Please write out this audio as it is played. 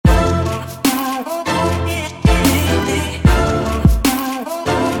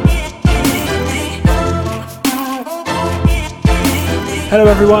Hello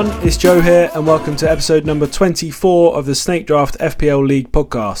everyone, it's Joe here and welcome to episode number 24 of the Snake Draft FPL League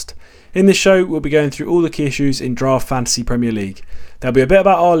podcast. In this show we'll be going through all the key issues in Draft Fantasy Premier League. There'll be a bit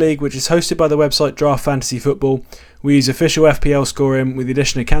about our league, which is hosted by the website Draft Fantasy Football. We use official FPL scoring with the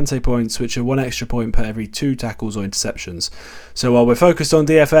addition of Kante points, which are 1 extra point per every 2 tackles or interceptions. So while we're focused on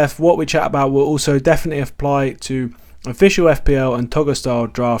DFF, what we chat about will also definitely apply to official FPL and Togger style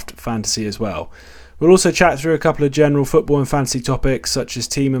draft fantasy as well. We'll also chat through a couple of general football and fantasy topics such as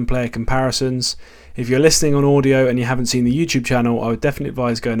team and player comparisons. If you're listening on audio and you haven't seen the YouTube channel, I would definitely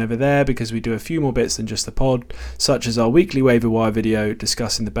advise going over there because we do a few more bits than just the pod, such as our weekly waiver wire video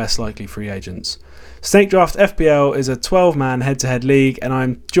discussing the best likely free agents. Snake Draft FPL is a 12-man head-to-head league and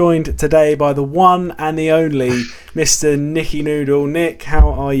I'm joined today by the one and the only Mr. Nicky Noodle. Nick,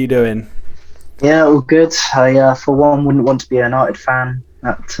 how are you doing? Yeah, all good. I, for one, wouldn't want to be a United fan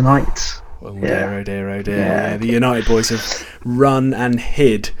tonight. Oh dear, oh dear, oh dear. Yeah, the United boys have run and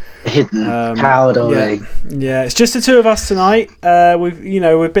hidden, cowed away. Yeah, it's just the two of us tonight.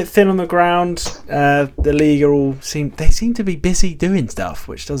 We're a bit thin on the ground. The league seem to be busy doing stuff,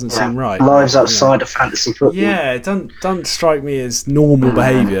 which doesn't seem right. Lives outside of fantasy football. Yeah, it don't strike me as normal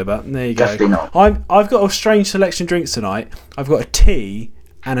behaviour, but there you go. Definitely not. I've got a strange selection of drinks tonight. I've got a tea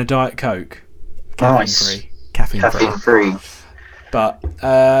and a Diet Coke, caffeine free. But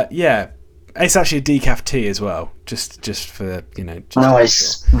yeah. It's actually a decaf tea as well, just for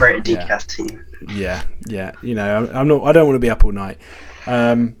nice, very decaf tea. Yeah. I don't want to be up all night.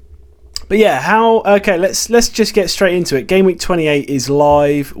 But yeah, okay, let's just get straight into it. Game week 28 is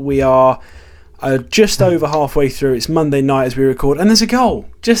live. We are just over halfway through. It's Monday night as we record, and there's a goal.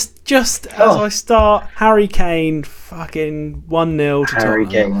 Just as I start, Harry Kane, fucking 1-0 to Harry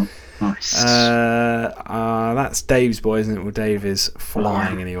Tottenham. Kane. Nice. That's Dave's boy, isn't it? Well, Dave is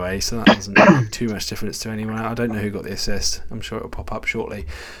flying anyway, so that doesn't make too much difference to anyone. I don't know who got the assist. I'm sure it'll pop up shortly.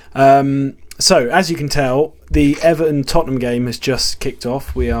 So, as you can tell, the Everton-Tottenham game has just kicked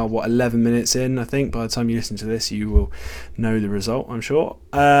off. We are, 11 minutes in, I think. By the time you listen to this, you will know the result, I'm sure.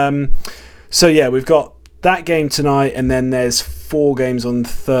 So, yeah, we've got that game tonight, and then there's 4 games on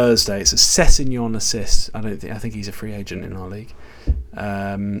Thursday. It's a Sessegnon assist. I think he's a free agent in our league.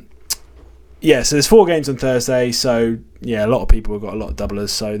 Yeah, so there's 4 games on Thursday, so yeah, a lot of people have got a lot of doublers,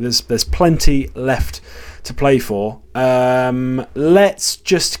 so there's plenty left to play for. Let's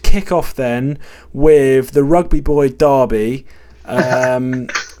just kick off then with the Rugby Boy Derby.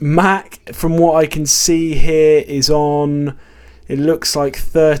 Mac, from what I can see here, is on, it looks like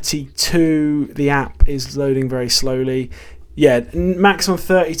 32. The app is loading very slowly. Yeah, Mac's on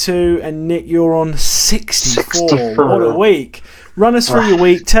 32 and Nick, you're on 64. What a week. Run us through your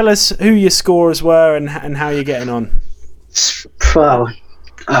week. Tell us who your scorers were and how you're getting on. Well,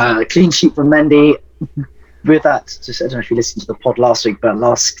 clean sheet from Mendy. With that, I don't know if you listened to the pod last week, but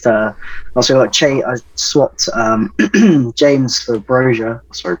last week I swapped James for Brozier.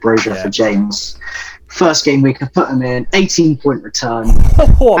 For James. First game week, I put him in. 18-point return.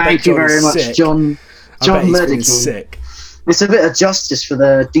 Thank you very much, John Ledicke. Sick. It's a bit of justice for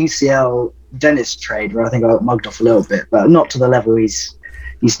the DCL Dennis trade, where I think I got mugged off a little bit, but not to the level he's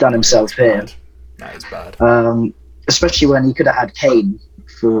done himself here. That is bad. Especially when he could have had Kane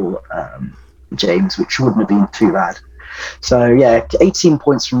for James, which wouldn't have been too bad. So yeah, 18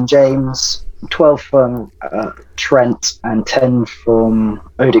 points from James, 12 from Trent, and 10 from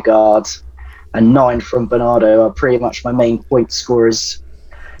Odegaard, and 9 from Bernardo are pretty much my main point scorers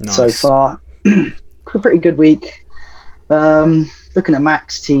so far. A pretty good week. Looking at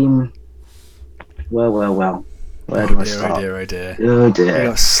Mac's team, well. Where do I start? Oh dear. He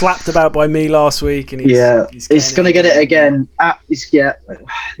got slapped about by me last week, and he's going to get it again.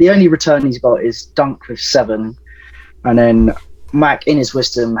 The only return he's got is Dunk with 7, and then Mac, in his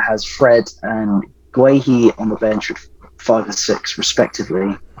wisdom, has Fred and Guehi on the bench with 5 and 6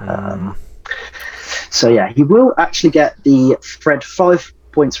 respectively. So yeah, he will actually get the Fred 5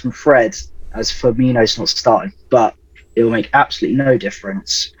 points from Fred, as Firmino's not starting, but it will make absolutely no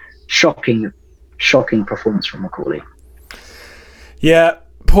difference. Shocking performance from Macaulay. Yeah,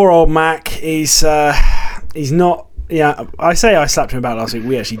 poor old Mac. He's not. Yeah, I say I slapped him about last week.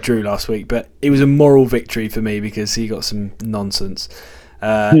 We actually drew last week, but it was a moral victory for me because he got some nonsense.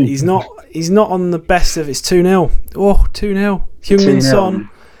 He's not on the best of. It's 2-0. Oh, 2-0. Heung-min Son.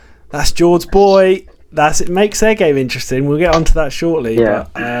 That's George's boy. It makes their game interesting. We'll get onto that shortly. Yeah.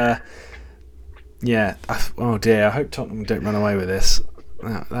 But, yeah. Oh dear. I hope Tottenham don't run away with this.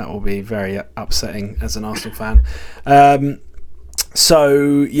 That will be very upsetting as an Arsenal fan.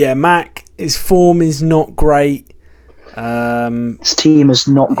 So yeah, Mac, his form is not great. His team is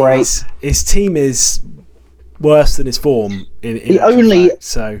not great. His team is worse than his form. In the only fact,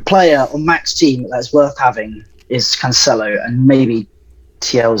 so player on Mac's team that's worth having is Cancelo and maybe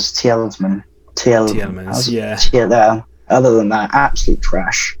Tielemans. Yeah. Other than that, absolute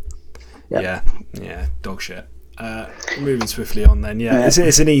trash. Yeah, dog shit. Moving swiftly on then. Yeah,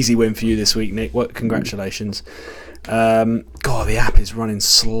 it's an easy win for you this week, Nick. Congratulations. God, the app is running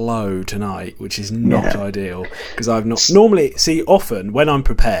slow tonight, which is not ideal because I've not normally often when I'm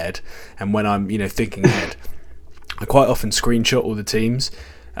prepared and when I'm thinking ahead, I quite often screenshot all the teams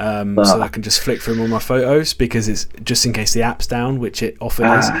so that I can just flick through all my photos because it's just in case the app's down, which it often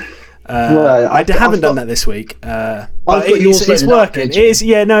is. I haven't done that this week, but it's working. It is,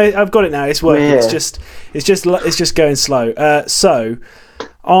 I've got it now. It's working. Yeah. It's just going slow. So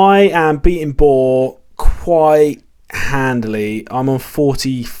I am beating Boar quite handily. I'm on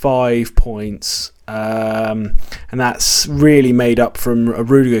 45 points, and that's really made up from a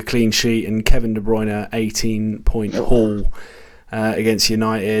Rudiger clean sheet and Kevin De Bruyne 18-point haul against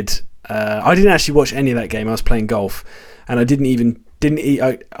United. I didn't actually watch any of that game. I was playing golf, and I didn't eat.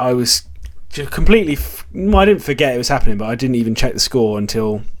 I was just completely. I didn't forget it was happening, but I didn't even check the score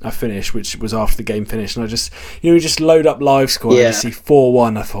until I finished, which was after the game finished. And I just, just load up live score and I see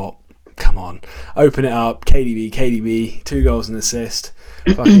 4-1. I thought, come on, open it up. KDB, 2 goals and assist.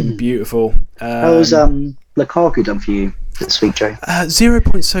 Fucking beautiful. How was Lukaku done for you this week, Joe? 0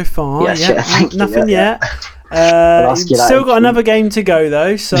 points so far. Nothing yet. Still got another game to go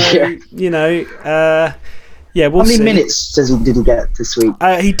though, so we'll see. How many minutes did he get this week?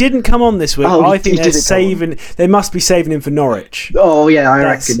 He didn't come on this week. I think they're saving. They must be saving him for Norwich. Oh yeah, I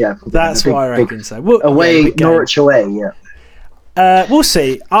reckon. Yeah, that's what I reckon. So Norwich away. Yeah. We'll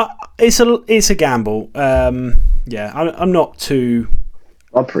see. It's a gamble. I'm not too.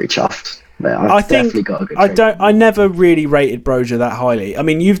 I'm pretty chuffed. I think definitely got a good I never really rated Broja that highly. I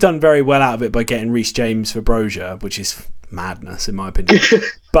mean, you've done very well out of it by getting Reece James for Broja, which is madness in my opinion.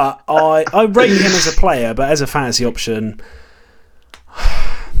 But I rate him as a player, but as a fantasy option,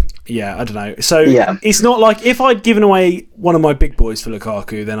 I don't know. So it's not like if I'd given away one of my big boys for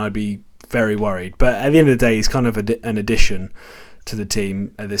Lukaku, then I'd be very worried. But at the end of the day, he's kind of an addition to the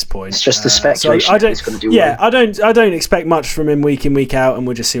team at this point. It's just the speculation. So I don't expect much from him week in, week out, and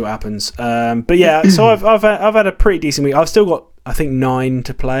we'll just see what happens. But yeah, so I've had a pretty decent week. I've still got I think 9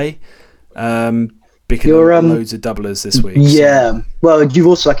 to play. Because loads of doublers this week. Yeah. So. Well, you've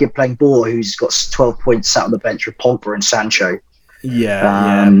also you're playing Boar, who's got 12 points sat on the bench with Pogba and Sancho.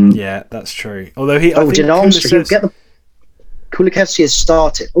 Yeah, that's true. Although he'll get the Kulusevski has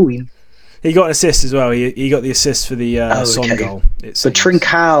started. He got an assist as well. He got the assist for the Son goal. But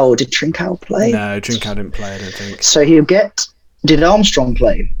Trincao, did Trincao play? No, Trincao didn't play, I don't think. So did Armstrong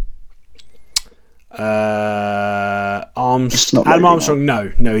play? Adam Armstrong,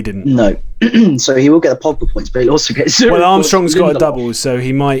 no, he didn't. No. So he will get the Pogba points, but he'll also get 0. Well, Armstrong's got a double, so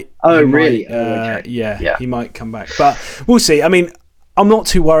he might. Really? He might come back. But we'll see. I mean, I'm not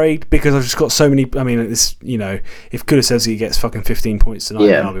too worried because I've just got so many. I mean, it's if Kulusevski gets fucking 15 points tonight,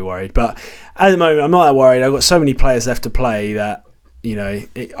 then I'll be worried. But at the moment, I'm not that worried. I've got so many players left to play that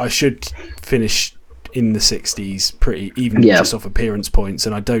I should finish in the 60s pretty even just off appearance points,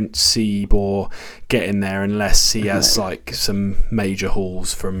 and I don't see Boar getting there unless he has some major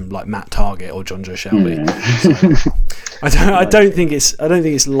hauls from Matt Target or John Joe Shelby. So, I don't think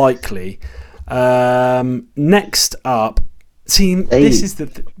it's likely. Next up, this is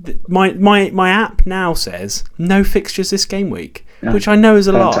my app now says no fixtures this game week, which I know is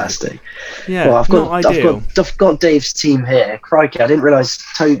a lie. Fantastic. Yeah, well, I've got Dave's team here. Crikey, I didn't realise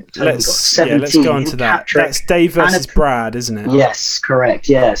Tony got 17. Let's go on to that. That's Dave versus Brad, isn't it? Yes, correct.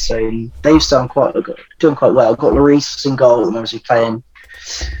 Yeah, so Dave's doing quite well. I've got Lloris in goal, and obviously playing.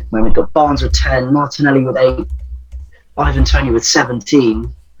 When we've got Barnes with 10, Martinelli with 8, Ivan Toney with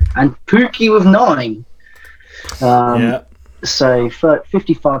 17, and Pookie with 9. So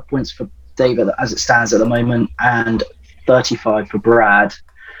 55 points for David as it stands at the moment, and 35 for Brad.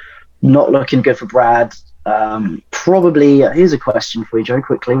 Not looking good for Brad. Probably, here's a question for you, Joe,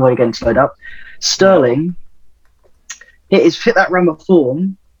 quickly, while you're getting slowed up. Sterling, hit that run of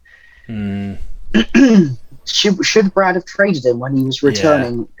form. Should Brad have traded him when he was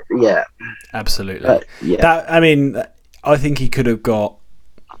returning? Yeah. Absolutely. I think he could have got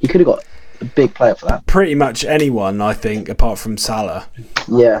a big player for that. Pretty much anyone, I think, apart from Salah.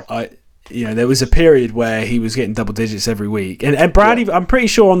 Yeah. There was a period where he was getting double digits every week. And Brad, I'm pretty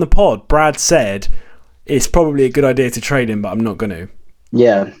sure on the pod, Brad said it's probably a good idea to trade him, but I'm not going to.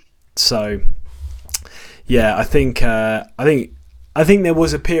 Yeah. So, I think there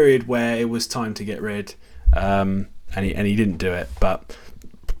was a period where it was time to get rid, and he didn't do it. But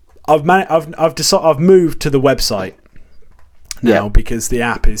I've moved to the website now because the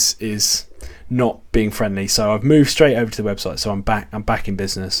app is not being friendly. So I've moved straight over to the website. So I'm back in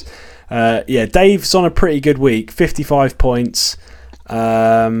business. Dave's on a pretty good week. 55 points.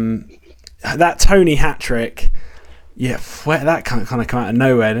 That Tony hat trick. Yeah, that kind of come out of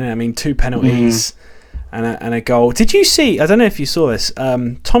nowhere, didn't it? I mean, 2 penalties and a goal. Did you see? I don't know if you saw this.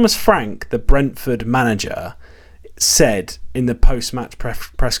 Thomas Frank, the Brentford manager, said in the post-match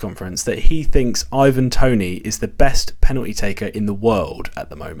press conference that he thinks Ivan Toney is the best penalty taker in the world at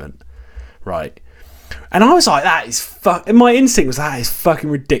the moment. Right. And I was like, that is my instinct was that is fucking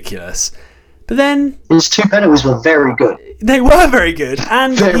ridiculous. But then his 2 penalties were very good. They were very good,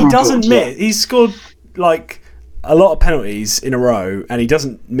 and he doesn't miss. He's scored like a lot of penalties in a row, and he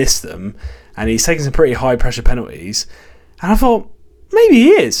doesn't miss them, and he's taken some pretty high pressure penalties. And I thought maybe he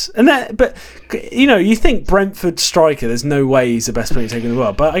is, but you think Brentford striker, there's no way he's the best penalty taker in the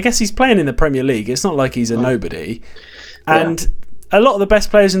world. But I guess he's playing in the Premier League. It's not like he's a nobody, and a lot of the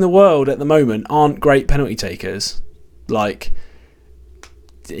best players in the world at the moment aren't great penalty takers. Like,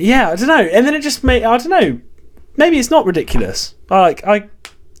 I don't know. And then it just I don't know. Maybe it's not ridiculous. Big claim.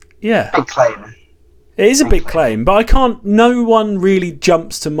 It is a big claim, but I can't. No one really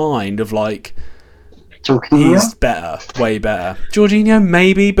jumps to mind of like Jorginho? He's better, way better. Jorginho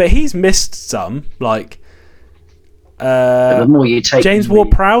maybe, but he's missed some. Like the more you take, James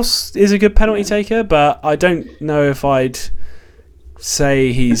Ward-Prowse is a good penalty taker, but I don't know if I'd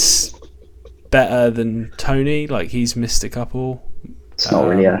say he's better than Tony. Like he's missed a couple. It's not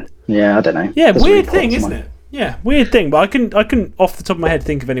really I don't know. Yeah, weird thing, isn't it? Yeah, weird thing, but I couldn't off the top of my head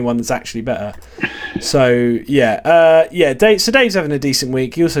think of anyone that's actually better. So Dave's having a decent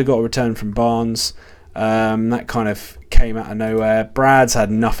week. He also got a return from Barnes. That kind of came out of nowhere. Brad's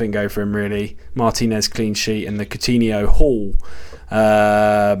had nothing go for him really. Martinez clean sheet and the Coutinho haul.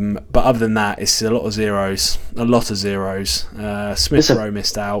 But other than that, it's a lot of zeros. Smith Rowe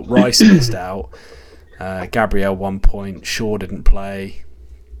missed out. Rice missed out. Gabriel 1 point. Shaw didn't play.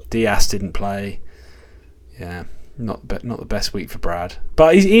 Diaz didn't play. Yeah, not the best week for Brad.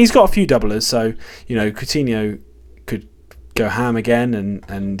 But he's got a few doublers, so Coutinho could go ham again,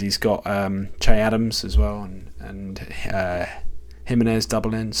 and he's got Che Adams as well, and Jimenez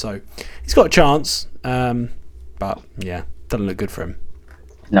doubling, so he's got a chance. But yeah, doesn't look good for him.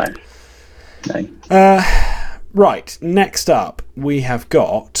 No. Right, next up we have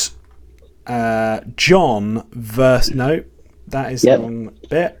got John versus no. That is the wrong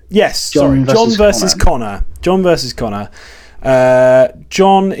bit. Yes, John versus Connor. John versus Connor.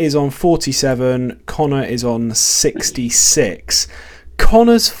 John is on 47. Connor is on 66.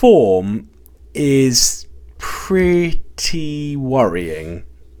 Connor's form is pretty worrying,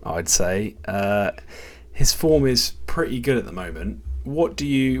 I'd say. His form is pretty good at the moment. What are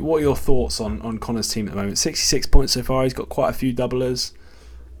your thoughts on Connor's team at the moment? 66 points so far. He's got quite a few doublers.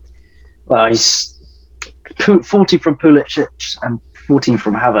 Well, he's 40 from Pulisic and 14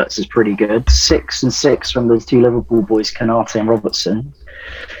 from Havertz is pretty good. 6 and 6 from the 2 Liverpool boys, Kanate and Robertson,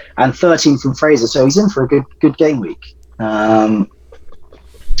 and 13 from Fraser. So he's in for a good game week. But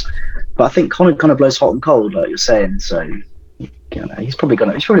I think Connor kind of blows hot and cold, like you're saying. So he's probably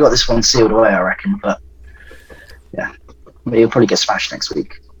got this one sealed away, I reckon. But yeah, he'll probably get smashed next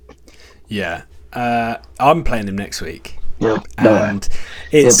week. Yeah, I'm playing him next week. And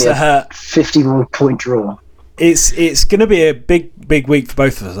it's a 50-point draw. It's going to be a big week for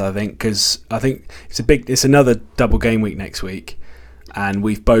both of us, I think, because I think it's another double game week next week, and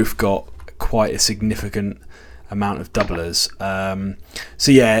we've both got quite a significant amount of doublers.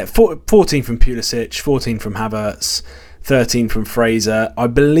 14 from Pulisic, 14 from Havertz, 13 from Fraser. I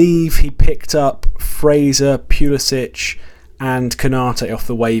believe he picked up Fraser, Pulisic, and Kanate off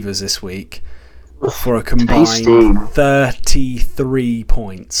the waivers this week for a combined 33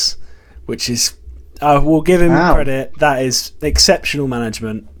 points, which is, we'll give him credit. That is exceptional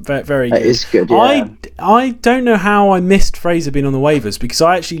management. Very good. That is good, yeah. I don't know how I missed Fraser being on the waivers, because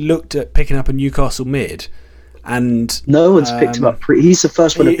I actually looked at picking up a Newcastle mid, and no one's picked him up. He's the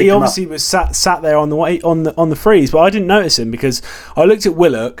first one to pick him up. He obviously was sat there on the freeze, but I didn't notice him because I looked at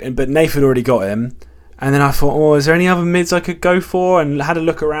Willock, but Nath had already got him. And then I thought, is there any other mids I could go for? And had a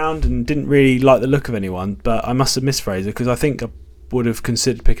look around and didn't really like the look of anyone. But I must have missed Fraser, because I think I would have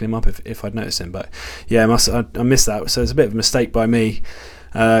considered picking him up if I'd noticed him. But yeah, I missed that. So it's a bit of a mistake by me,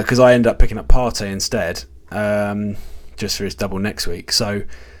 because I ended up picking up Partey instead, just for his double next week. So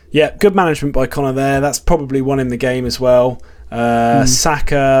yeah, good management by Connor there. That's probably won him the game as well.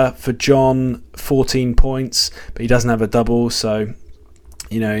 Saka for John, 14 points, but he doesn't have a double. So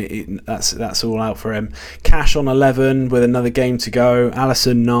That's all out for him. Cash on 11 with another game to go.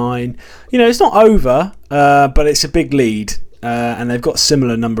 Allison 9. It's not over, but it's a big lead, and they've got a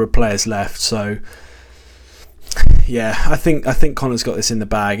similar number of players left. So, yeah, I think Connor's got this in the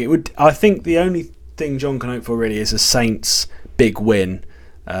bag. I think the only thing John can hope for really is a Saints big win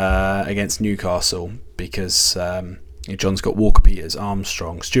against Newcastle, because John's got Walker Peters,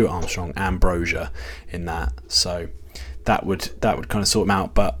 Armstrong, Stuart Armstrong, Ambrosia in that. So that would kind of sort him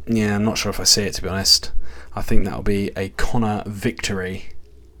out. But yeah, I'm not sure if I see it, to be honest. I think that'll be a Connor victory,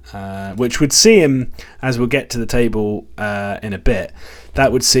 which would see him, as we'll get to the table in a bit,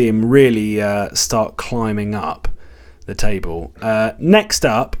 that would see him really start climbing up the table. Next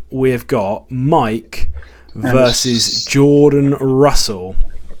up, we've got Mike versus Jordan Russell.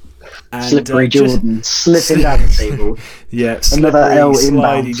 And, slippery Jordan slipping down the table. Yeah, another L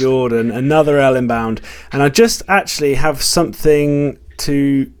inbound. Slidey Jordan, another L inbound. And I just actually have something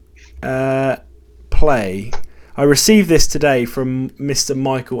to play. I received this today from Mr.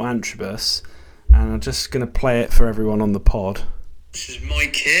 Michael Antrobus, and I'm just going to play it for everyone on the pod. This is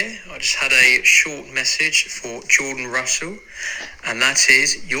Mike here. I just had a short message for Jordan Russell, and that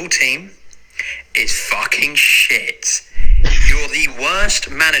is, your team is fucking shit. You're the worst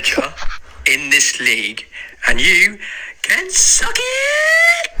manager in this league, and you can suck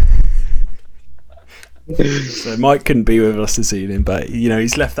it. So Mike couldn't be with us this evening, but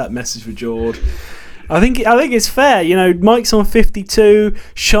he's left that message for Jord. I think it's fair. Mike's on 52,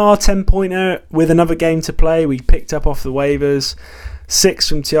 Shah 10-pointer with another game to play. We picked up off the waivers. 6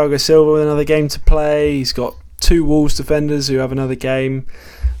 from Thiago Silva with another game to play. He's got 2 Wolves defenders who have another game.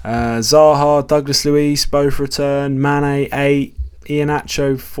 Zaha, Douglas Luiz both return. Mane 8,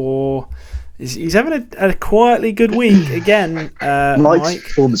 Iheanacho 4. He's having a quietly good week again. Mike's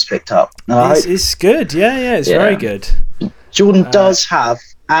performance picked up. It's good. Yeah, it's very good. Jordan does have,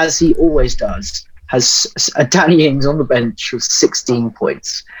 as he always does, has Danny Ings on the bench with 16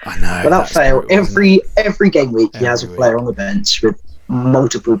 points. I know. Without fail, every game week he has a player on the bench with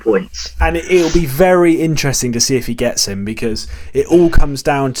multiple points. And it'll be very interesting to see if he gets him, because it all comes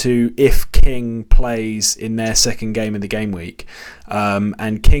down to if King plays in their second game of the game week.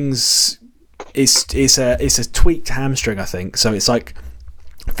 And King's it's a tweaked hamstring, I think. So it's like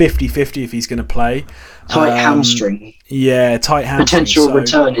 50-50 if he's going to play. Tight hamstring. Yeah, tight hamstring. Potential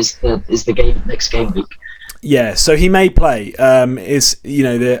return is the game next game week. Yeah, so he may play. I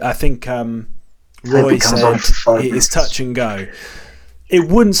think Roy said it's touch and go. It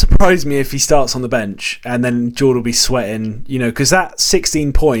wouldn't surprise me if he starts on the bench and then Jordan will be sweating, because that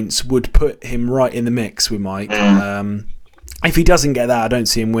 16 points would put him right in the mix with Mike. If he doesn't get that, I don't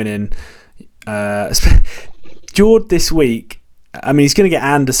see him winning. Jordan this week, I mean, he's going to get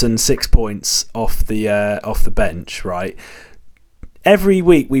Anderson 6 points off the bench, right? Every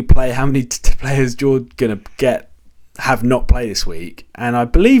week we play how many players Jordan's going to have not play this week, and I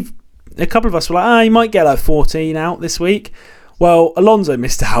believe a couple of us were like, he might get like 14 out this week. Well, Alonso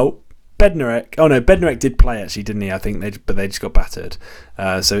missed out. Bednarek did play actually, didn't he? I think they just got battered.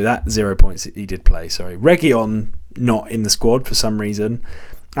 So that 0 points he did play. Sorry, Reguilon not in the squad for some reason.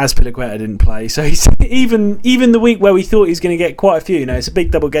 Azpilicueta didn't play. So he's even the week where we thought he was going to get quite a few. It's a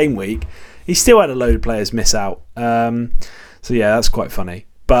big double game week. He still had a load of players miss out. So yeah, that's quite funny.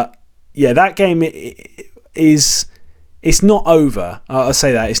 But yeah, that game it's not over. I'll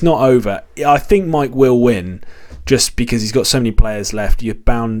say that it's not over. I think Mike will win. Just because he's got so many players left, he's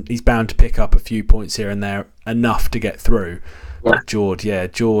bound to pick up a few points here and there, enough to get through. Yeah.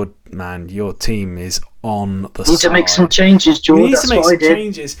 Jord, man, your team is on the side. Need to make some changes, Jord. He needs to make some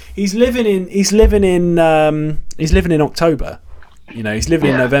changes. He's living in October. He's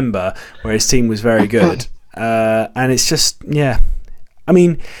living in November, where his team was very good, and it's just I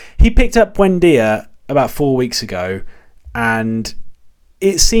mean, he picked up Buendia about 4 weeks ago, and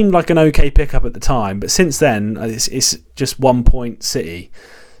it seemed like an okay pickup at the time, but since then it's just 1 point City.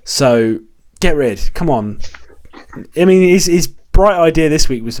 So get rid. Come on. I mean, his bright idea this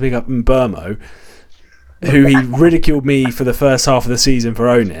week was to pick up Mbermo, who he ridiculed me for the first half of the season for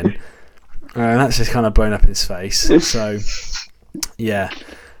owning. And that's just kind of blown up in his face. So, yeah.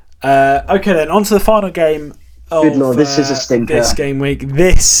 Okay, then on to the final game of Good Lord, this is a stinker. This game week.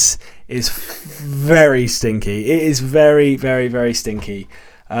 This is very stinky. It is very, very, very stinky.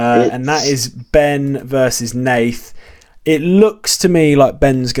 And that is Ben versus Nath. It looks to me like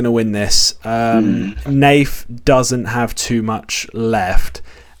Ben's going to win this. Nath doesn't have too much left.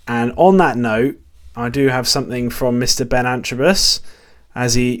 And on that note, I do have something from Mr. Ben Antrobus,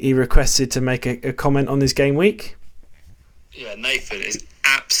 as he requested to make a comment on this game week. Yeah, Nathan is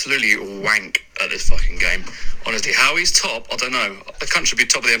absolutely wank at this fucking game. Honestly, how he's top, I don't know. The cunt should be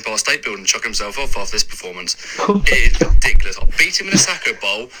top of the Empire State Building and chuck himself off after this performance. It is ridiculous. I'll beat him in a Sacco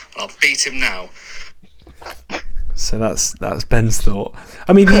Bowl, and I'll beat him now. So that's Ben's thought.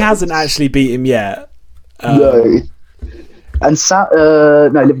 I mean, he hasn't actually beat him yet. No. And no,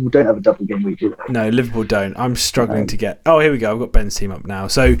 Liverpool don't have a double game week, do they? No, Liverpool don't. I'm struggling to get... Oh, here we go. I've got Ben's team up now.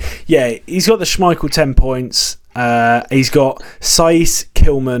 So, yeah, he's got the Schmeichel 10 points. He's got Saiss,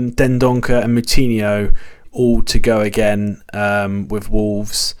 Kilman, Dendoncker and Moutinho all to go again with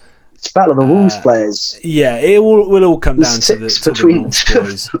Wolves. It's battle of the Wolves players. Yeah, it will all come down to the Wolves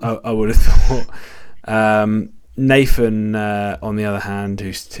boys, I would have thought. Nathan, on the other hand,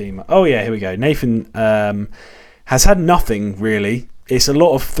 whose team... Oh, yeah, here we go. Nathan has had nothing, really. It's a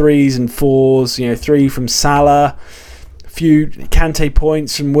lot of 3s and 4s. 3 from Salah, a few Kante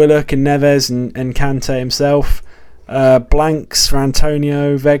points from Willock and Neves and Kante himself. Blanks for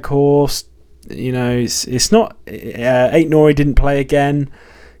Antonio, Weghorst. It's not... Aït-Nouri didn't play again,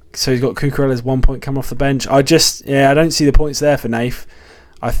 so he's got Cucurella's 1 point come off the bench. I don't see the points there for Nath.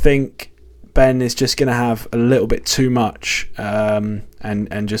 I think Ben is just going to have a little bit too much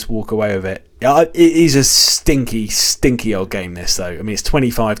and just walk away with it. It is a stinky old game, this, though. I mean, it's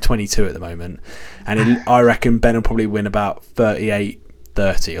 25-22 at the moment. And I reckon Ben will probably win about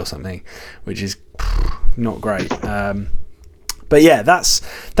 38-30 or something, which is not great. But yeah,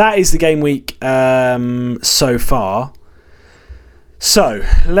 that is the game week so far. So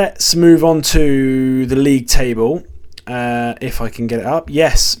let's move on to the league table. If I can get it up.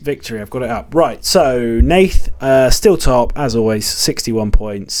 Yes, victory, I've got it up. Right, so Nath, still top, as always, 61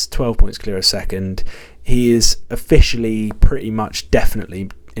 points, 12 points clear of second. He is officially pretty much definitely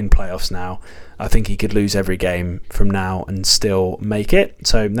in playoffs now. I think he could lose every game from now and still make it,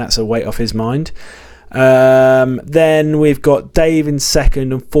 so that's a weight off his mind. Then we've got Dave in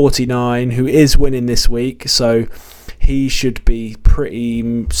second and 49, who is winning this week, so he should be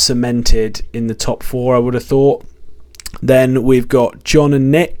pretty cemented in the top 4, I would have thought. Then we've got John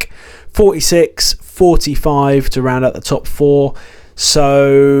and Nick, 46, 45 to round out the top 4.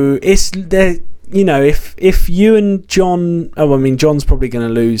 So it's there. If you and John, John's probably going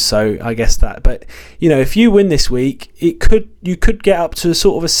to lose, so I guess that. But if you win this week, you could get up to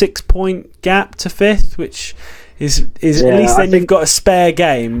sort of a 6 point gap to 5th, which is at least then you've got a spare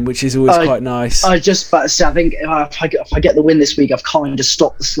game, which is always quite nice. I just about to say, I think if I get the win this week, I've kind of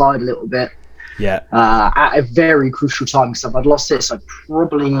stopped the slide a little bit. Yeah. At a very crucial time, because if I'd lost this, I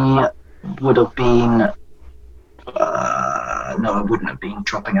probably would have been. No, I wouldn't have been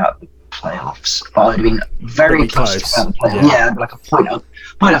dropping out of the playoffs. But I'd have been very close to the playoffs. Yeah, like a point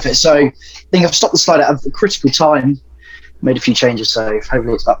off it. So I think I've stopped the slide at a critical time, made a few changes, so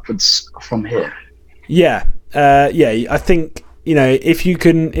hopefully it's upwards from here. Yeah. I think if you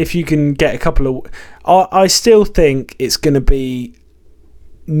can get a couple of. I still think it's going to be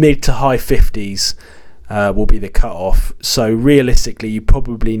mid to high 50s will be the cut-off. So realistically, you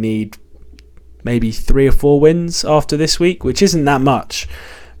probably need maybe 3 or 4 wins after this week, which isn't that much,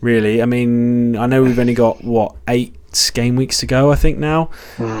 really. I mean, I know we've only got 8 game weeks to go, I think now.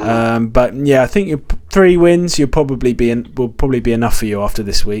 But yeah, I think 3 wins will probably be enough for you after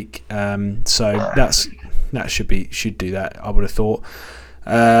this week. So that should do that, I would have thought.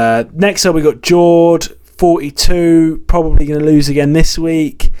 Next up, we got Jord. 42, probably going to lose again this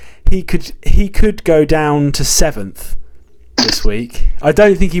week. He could go down to 7th this week. I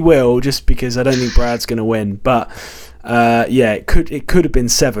don't think he will, just because I don't think Brad's going to win. But it could have been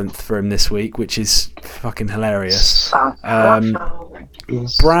 7th for him this week, which is fucking hilarious.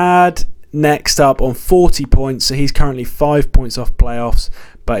 Brad next up on 40 points, so he's currently 5 points off playoffs,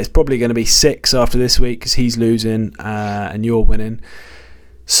 but it's probably going to be 6 after this week because he's losing and you're winning.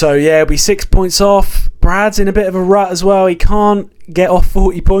 So yeah, it'll be 6 points off. Brad's in a bit of a rut as well. He can't get off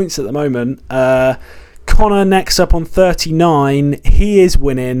 40 points at the moment. Connor next up on 39. He is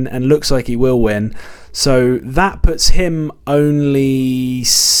winning and looks like he will win. So that puts him only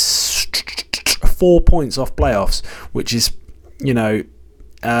 4 points off playoffs, which is, he's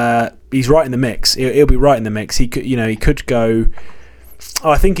right in the mix. He'll be right in the mix. He could go.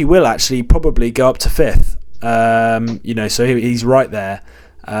 I think he will actually probably go up to 5th. So he's right there.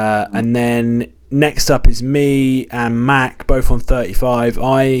 And then next up is me and Mac, both on 35.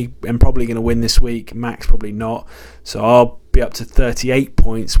 I am probably going to win this week. Mac's probably not. So I'll be up to 38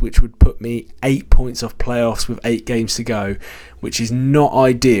 points, which would put me 8 points off playoffs with 8 games to go, which is not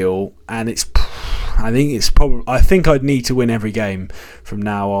ideal. And I think I'd need to win every game from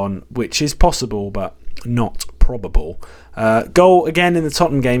now on, which is possible, but not probable. Goal again in the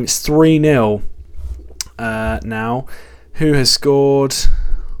Tottenham game. It's 3-0 now. Who has scored?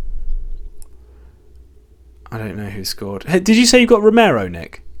 I don't know who scored. Hey, did you say you got Romero,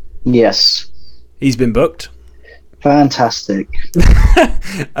 Nick? Yes. He's been booked. Fantastic.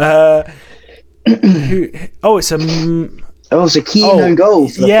 It's a... Oh, it's a key known goal.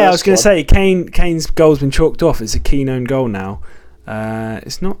 For the I first was going to squad. say Kane's goal's been chalked off. It's a key known goal now.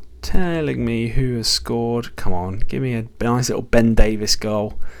 It's not telling me who has scored. Come on, give me a nice little Ben Davis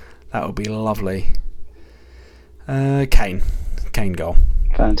goal. That would be lovely. Kane goal.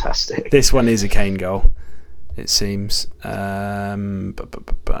 Fantastic. This one is a Kane goal, it seems. Kane.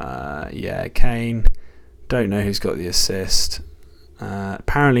 Don't know who's got the assist.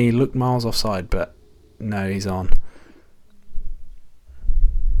 Apparently he looked miles offside, but no, he's on.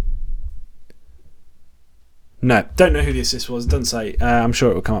 No, don't know who the assist was. Doesn't say. I'm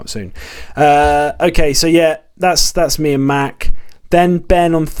sure it will come up soon. Okay, so yeah, that's me and Mac. Then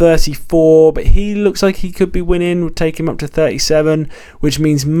Ben on 34, but he looks like he could be winning. We'll take him up to 37, which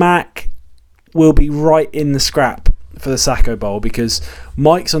means Mac will be right in the scrap for the Sacco Bowl because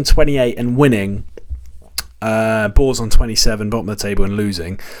Mike's on 28 and winning. Ball's on 27, bottom of the table and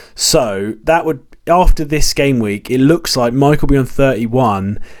losing. So that would, after this game week, it looks like Mike will be on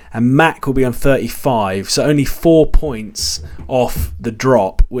 31 and Mac will be on 35. So only 4 points off the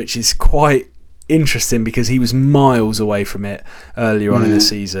drop, which is quite interesting because he was miles away from it earlier on in the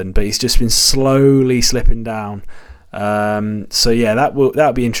season, but he's just been slowly slipping down. So yeah,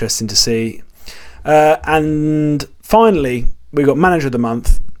 that'll be interesting to see. And finally, we got Manager of the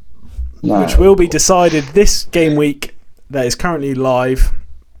Month, which will be decided this game week that is currently live.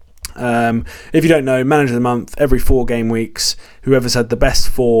 If you don't know, Manager of the Month, every 4 game weeks, whoever's had the best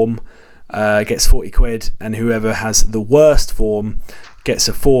form gets 40 quid, and whoever has the worst form gets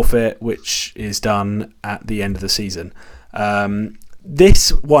a forfeit, which is done at the end of the season. This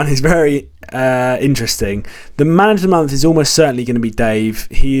one is very interesting. The Manager of the Month is almost certainly going to be Dave.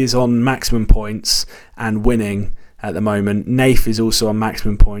 He is on maximum points and winning at the moment. Nath is also on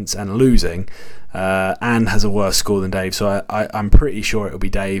maximum points and losing, and has a worse score than Dave. So I'm pretty sure it'll be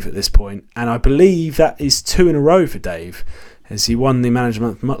Dave at this point. And I believe that is 2 in a row for Dave, as he won the Manager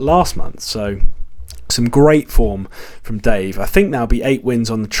of the Month last month. So some great form from Dave. I think that'll be 8 wins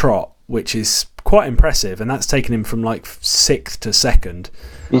on the trot, which is quite impressive, and that's taken him from like 6th to 2nd.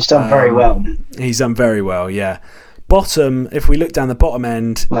 He's done very well. He's done very well, yeah. Bottom, if we look down the bottom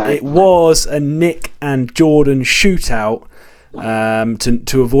end, it was a Nick and Jordan shootout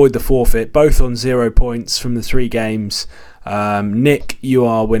to avoid the forfeit, both on 0 points from the 3 games. Nick, you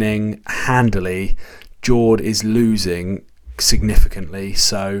are winning handily. Jord is losing significantly,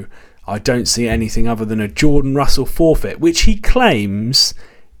 so I don't see anything other than a Jordan Russell forfeit, which he claims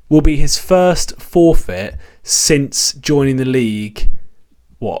will be his first forfeit since joining the league,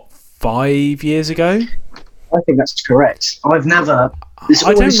 5 years ago? I think that's correct. I've never.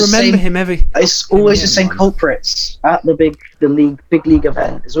 I don't remember him ever. It's always the same culprits at the big league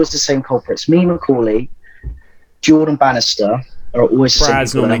event. It's always the same culprits. Me, Macaulay, Jordan Bannister are always the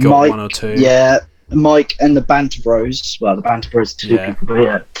Brad's same people. normally got Mike, 1 or 2. Yeah, Mike and the Banter Bros. Well, the Banter Bros are 2 people, but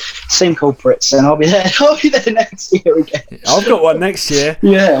yeah, same culprits. And I'll be there. I'll be there next year again. I've got one next year.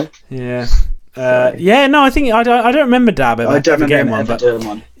 Yeah. Yeah. No, I think I don't remember Dab ever. I don't remember getting him one, ever but doing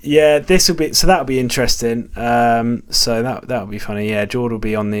one. yeah, that'll be interesting. So that'll be funny. Yeah, Jordan will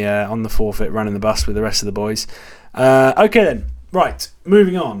be on the forfeit, running the bus with the rest of the boys. Okay then, right,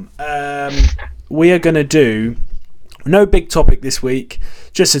 moving on. We are going to do no big topic this week,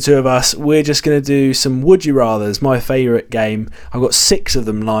 just the 2 of us. We're just going to do some Would You Rathers, my favourite game. I've got 6 of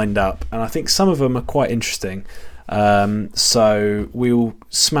them lined up, and I think some of them are quite interesting. So we'll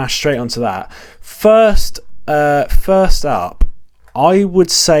smash straight onto that. First up, I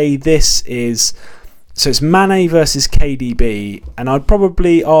would say this is... So it's Mane versus KDB, and I'd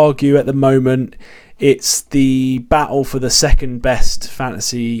probably argue at the moment it's the battle for the second best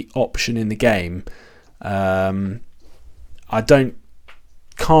fantasy option in the game. I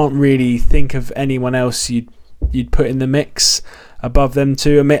can't really think of anyone else you'd put in the mix above them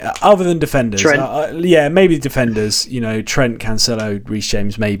 2, other than defenders. Maybe defenders. Trent, Cancelo, Reece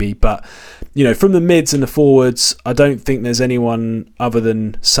James, maybe. But from the mids and the forwards, I don't think there's anyone other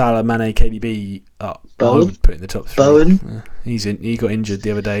than Salah, Mane, KDB. I would put in the top 3. Bowen. He got injured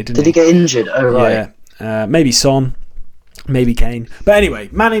the other day, didn't he? Did he get injured? Oh right. Yeah. Maybe Son. Maybe Kane. But anyway,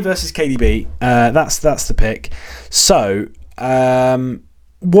 Mane versus KDB. That's the pick. So,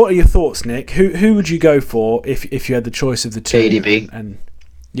 what are your thoughts, Nick? Who would you go for if you had the choice of the 2? KDB. And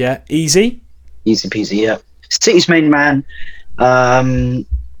yeah, easy peasy. Yeah. City's main man.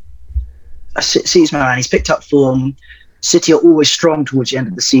 City's main man. He's picked up form. City are always strong towards the end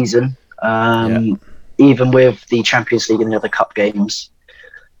of the season, even with the Champions League and the other cup games.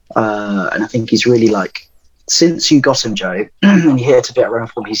 And I think he's really since you got him, Joe, and you hit a bit around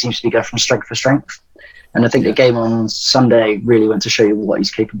form, he seems to be going from strength to strength. And I think the game on Sunday really went to show you what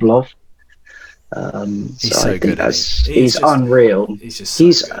he's capable of. He's so good. He's unreal. He's just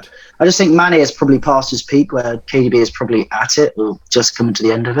so good. I just think Mane has probably passed his peak, where KDB is probably at it or just coming to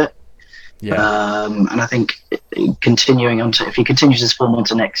the end of it. Yeah. And I think if he continues his form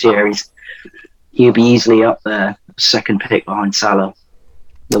onto next year, he'll be easily up there, second pick behind Salah,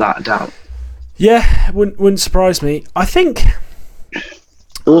 without a doubt. Yeah, wouldn't surprise me. I think.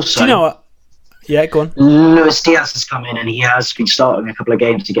 Also, do you know what? Yeah, go on. Luis Diaz has come in and he has been starting a couple of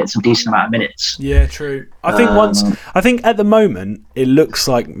games to get some decent amount of minutes. Yeah, true. I think at the moment it looks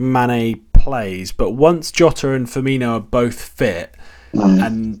like Mane plays, but once Jota and Firmino are both fit,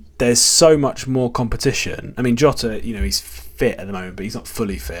 and there's so much more competition. I mean, Jota, he's fit at the moment, but he's not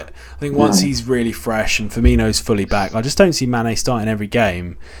fully fit. I think once he's really fresh and Firmino's fully back, I just don't see Mane starting every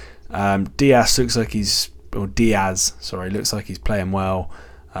game. Diaz looks like he's playing well.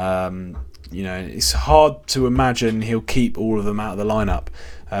 It's hard to imagine he'll keep all of them out of the lineup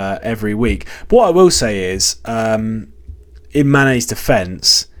every week. But what I will say is, in Mane's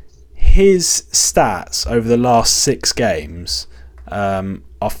defence, his stats over the last 6 games are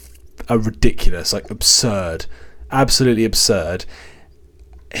ridiculous, like absurd, absolutely absurd.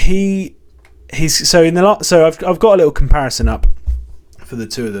 I've got a little comparison up for the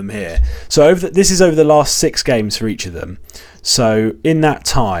two of them here. So this is over the last 6 games for each of them. So in that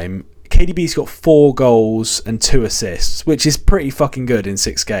time, KDB's got 4 goals and 2 assists, which is pretty fucking good in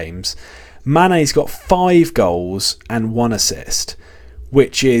 6 games. Mane's got 5 goals and 1 assist,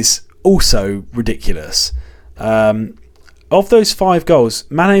 which is also ridiculous. Of those 5 goals,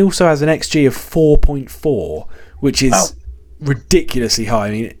 Mane also has an XG of 4.4, which is ridiculously high.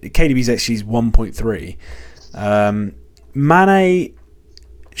 I mean, KDB's XG is 1.3. Mane,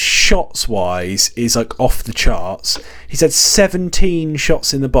 shots wise, is like off the charts. He's had 17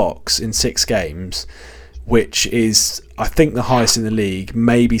 shots in the box in 6 games, which is, I think, the highest in the league,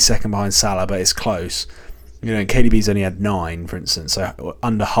 maybe second behind Salah, but it's close. And KDB's only had 9, for instance, so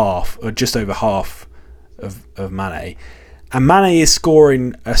under half, or just over half of Mane. And Mane is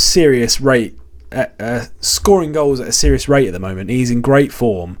scoring a serious rate, scoring goals at a serious rate at the moment. He's in great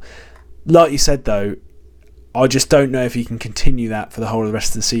form. Like you said, though, I just don't know if he can continue that for the whole of the rest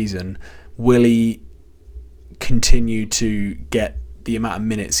of the season. Will he continue to get the amount of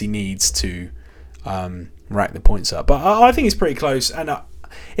minutes he needs to rack the points up? But I think it's pretty close. And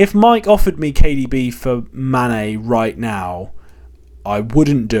if Mike offered me KDB for Mane right now, I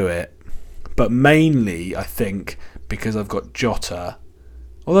wouldn't do it. But mainly, I think, because I've got Jota,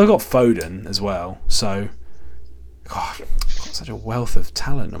 although I've got Foden as well. So, God, I've got such a wealth of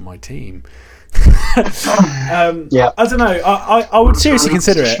talent on my team. Yeah, I don't know. I would seriously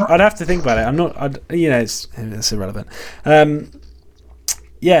consider it. I'd have to think about it. It's irrelevant. I'd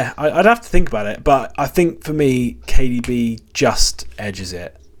have to think about it. But I think for me, KDB just edges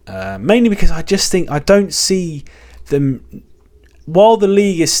it. Mainly because I don't see them. While the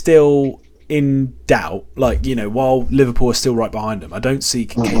league is still in doubt, while Liverpool are still right behind them, I don't see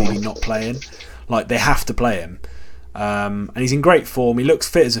KDB not playing. Like, they have to play him. And he's in great form. He looks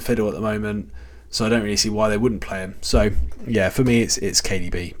fit as a fiddle at the moment, so I don't really see why they wouldn't play him. So yeah, for me it's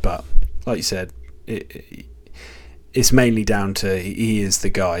KDB. But like you said, it's mainly down to he is the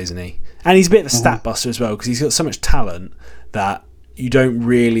guy, isn't he? And he's a bit of a stat buster as well, because he's got so much talent that you don't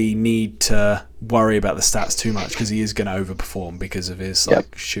really need to worry about the stats too much, because he is going to overperform because of his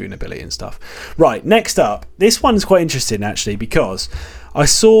shooting ability and stuff. Right, next up, this one's quite interesting actually, because I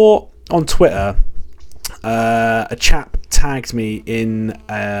saw on Twitter a chap tagged me in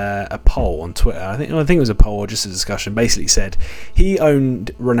a poll on Twitter. I think it was a poll or just a discussion. Basically said he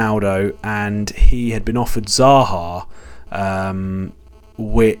owned Ronaldo and he had been offered Zaha,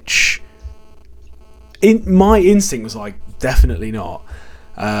 which my instinct was like, definitely not.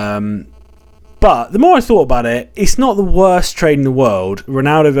 But the more I thought about it, it's not the worst trade in the world.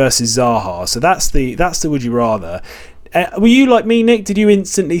 Ronaldo versus Zaha. So that's the would you rather. Were you like me, Nick? Did you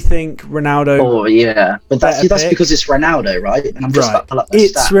instantly think Ronaldo? Oh yeah, but that's because it's Ronaldo, right? And I'm just about to pull up the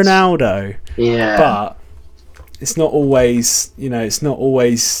It's stats. Ronaldo. Yeah, but it's not always. It's not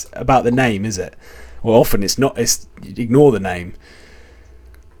always about the name, is it? Well, often it's not. It's ignore the name.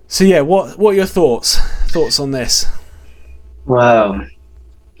 So yeah, what are your thoughts? Thoughts on this? Well,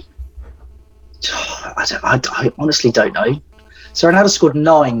 I honestly don't know. So Ronaldo scored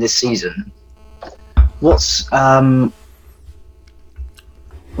 9 this season. What's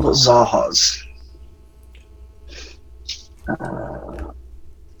Zaha's?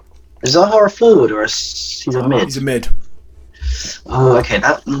 Is Zaha a forward or he's a mid? He's a mid. Oh, okay,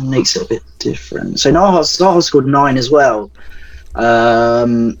 that makes it a bit different. So Zaha scored 9 as well. I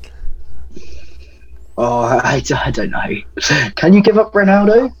don't know. Can you give up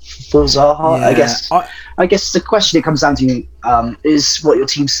Ronaldo for Zaha? Yeah, I guess the question it comes down to is what your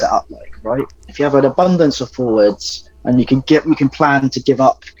team's set up like, right? If you have an abundance of forwards and you can plan to give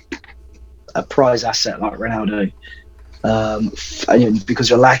up a prize asset like Ronaldo, because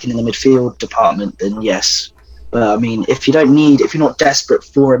you're lacking in the midfield department, then yes. But I mean, if you're not desperate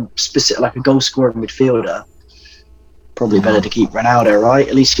for a specific, like a goal scoring midfielder, probably better to keep Ronaldo, right?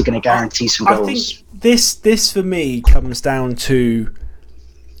 At least you're going to guarantee some goals. I think this for me comes down to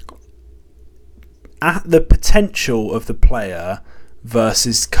the potential of the player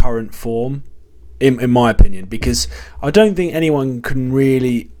versus current form, in my opinion, because I don't think anyone can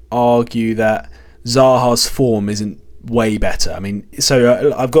really argue that Zaha's form isn't way better. I mean,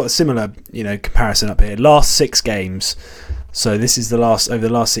 so I've got a similar, comparison up here. Last 6 games, so this is over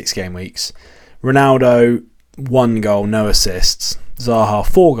the last 6 game weeks. Ronaldo 1 goal, no assists. Zaha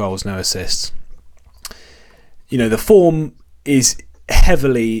 4 goals, no assists. The form is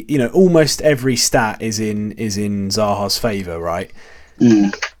heavily, almost every stat is in Zaha's favour, right?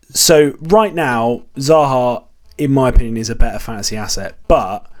 So right now, Zaha, in my opinion, is a better fantasy asset,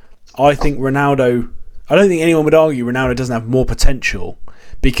 but I think Ronaldo, I don't think anyone would argue Ronaldo doesn't have more potential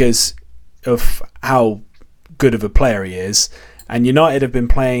because of how good of a player he is. And United have been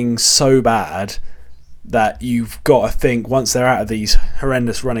playing so bad that you've got to think once they're out of these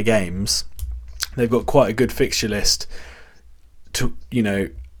horrendous run of games, they've got quite a good fixture list to,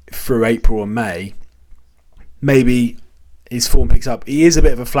 through April and May. Maybe his form picks up. He is a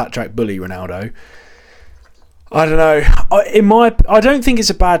bit of a flat track bully, Ronaldo. I don't know. I don't think it's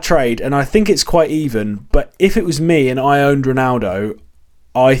a bad trade, and I think it's quite even. But if it was me and I owned Ronaldo,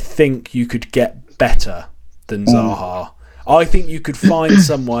 I think you could get better than Zaha. I think you could find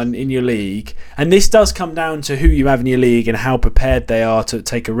someone in your league, and this does come down to who you have in your league and how prepared they are to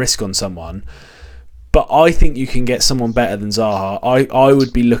take a risk on someone. But I think you can get someone better than Zaha. I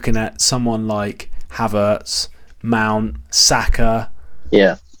would be looking at someone like Havertz, Mount, Saka.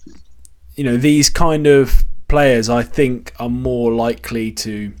 Yeah. These kind of players I think are more likely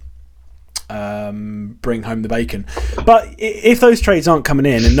to bring home the bacon. But if those trades aren't coming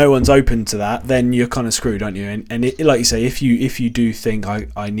in and no one's open to that, then you're kind of screwed, aren't you? And like you say, if you do think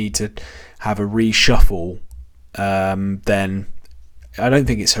I need to have a reshuffle, then I don't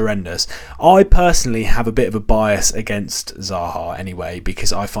think it's horrendous. I personally have a bit of a bias against Zaha anyway,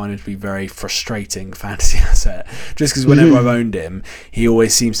 because I find him to be very frustrating fantasy asset. Just because whenever I've owned him, he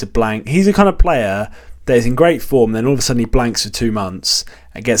always seems to blank. He's the kind of player that is in great form, then all of a sudden he blanks for 2 months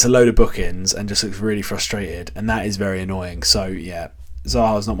and gets a load of bookings and just looks really frustrated, and that is very annoying. So yeah,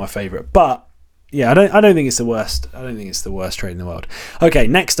 Zaha's not my favourite, but yeah, I don't think it's the worst. I don't think it's the worst trade in the world. Okay,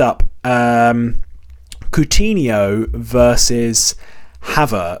 next up, Coutinho versus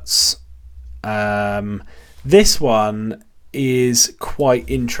Havertz. This one is quite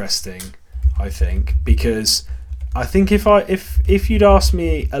interesting, I think, because I think if you'd asked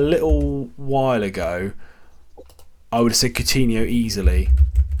me a little while ago, I would have said Coutinho easily.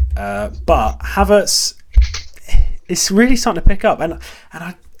 But Havertz, it's really starting to pick up, and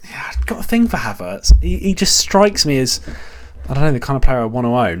I've got a thing for Havertz. He just strikes me as, I don't know, the kind of player I want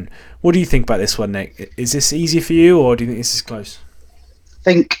to own. What do you think about this one, Nick? Is this easy for you, or do you think this is close? I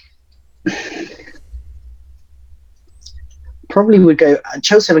think probably would go.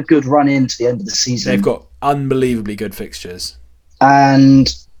 Chelsea have a good run into the end of the season. They've got unbelievably good fixtures,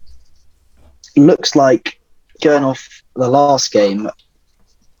 and looks like, going off the last game,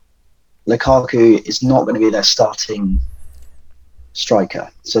 Lukaku is not going to be their starting striker.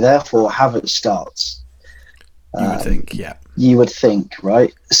 So therefore, Havertz starts. You would think, yeah. You would think,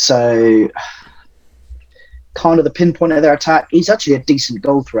 right? So, kind of the pinpoint of their attack. He's actually a decent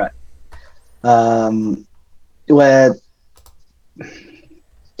goal threat. That's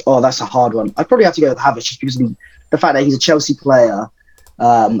a hard one. I'd probably have to go with Havertz just because of the fact that he's a Chelsea player,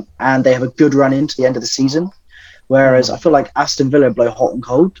 and they have a good run into the end of the season. Whereas I feel like Aston Villa blow hot and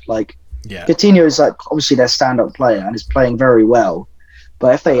cold. Like, yeah. Coutinho is obviously their stand-up player and is playing very well.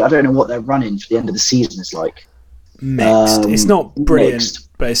 But I don't know what their run-in for the end of the season is like. Mixed. It's not brilliant, mixed.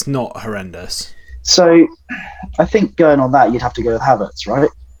 But it's not horrendous. So I think going on that, you'd have to go with Havertz, right?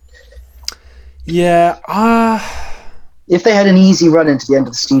 Yeah. If they had an easy run into the end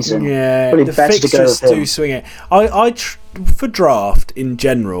of the season, probably the better to go with fixtures him. do swing it. For draft in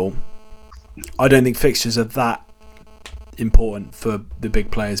general, I don't think fixtures are that important for the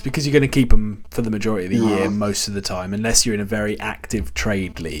big players because you're going to keep them for the majority of the year most of the time, unless you're in a very active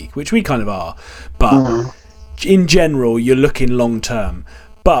trade league, which we kind of are. But in general, you're looking long term.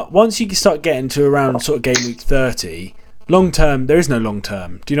 But once you start getting to around sort of game week 30, long term, there is no long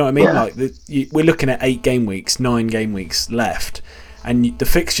term. Do you know what I mean? Yeah. Like we're looking at 8 game weeks, 9 game weeks left, and the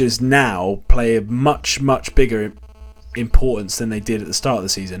fixtures now play a much, much bigger importance than they did at the start of the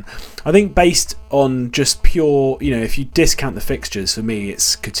season. I think based on just pure, if you discount the fixtures, for me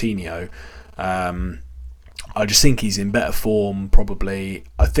it's Coutinho. I just think he's in better form, probably.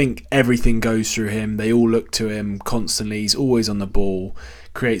 I think everything goes through him. They all look to him constantly. He's always on the ball,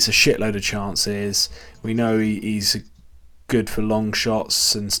 creates a shitload of chances. We know he's good for long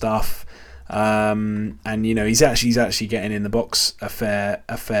shots and stuff. And he's actually getting in the box a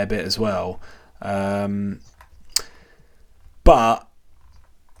fair bit as well. But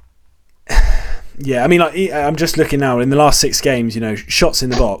yeah, I mean, I'm just looking now in the last 6 games. Shots in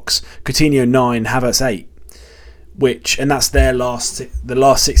the box: Coutinho 9, Havertz 8. And that's the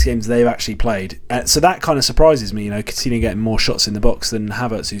last 6 games they've actually played. So that kind of surprises me. Coutinho getting more shots in the box than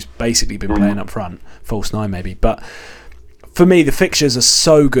Havertz, who's basically been playing up front, false 9 maybe. But for me, the fixtures are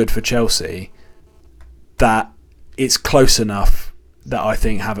so good for Chelsea that it's close enough that I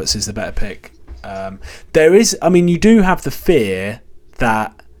think Havertz is the better pick. You do have the fear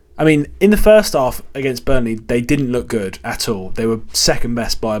that, in the first half against Burnley, they didn't look good at all. They were second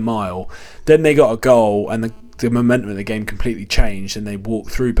best by a mile. Then they got a goal and the momentum of the game completely changed and they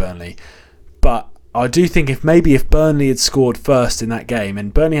walked through Burnley. But I do think if Burnley had scored first in that game,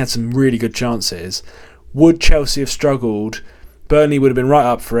 and Burnley had some really good chances, would Chelsea have struggled? Burnley would have been right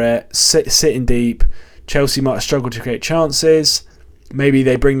up for it, sitting deep. Chelsea might have struggled to create chances. Maybe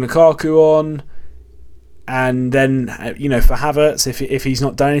they bring Lukaku on, and then for Havertz, if he's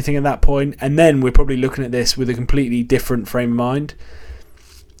not done anything at that point, and then we're probably looking at this with a completely different frame of mind.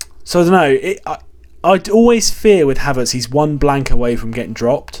 So I don't know. I'd always fear with Havertz he's one blank away from getting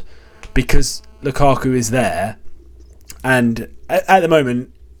dropped because Lukaku is there, and at the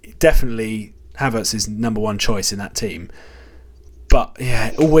moment, definitely Havertz is number one choice in that team. But yeah,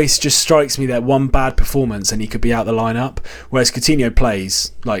 it always just strikes me that one bad performance and he could be out the lineup, whereas Coutinho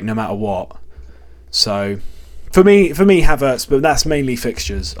plays no matter what. So for me Havertz, but that's mainly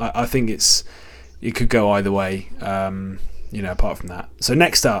fixtures. I think it could go either way. Apart from that. So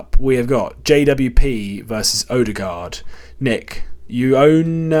next up we have got JWP versus Odegaard. Nick, you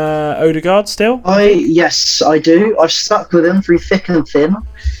own Odegaard still? Yes, I do. I've stuck with him through thick and thin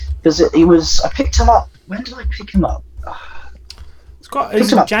because I picked him up. When did I pick him up? It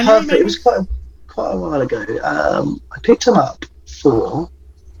was January, maybe? It was quite a while ago. I picked him up for...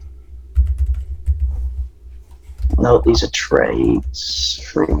 No, these are trades,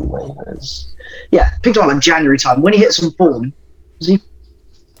 free waivers. Yeah, picked him up in January time. When he hit some form, was he...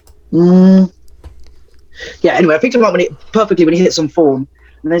 Yeah, anyway, I picked him up when he hit some form,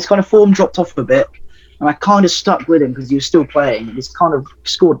 and then his kind of form dropped off a bit, and I kind of stuck with him because he was still playing. He's kind of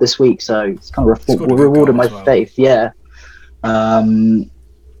scored this week, so it's kind of rewarded my faith, yeah.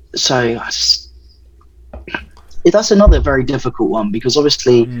 So that's another very difficult one because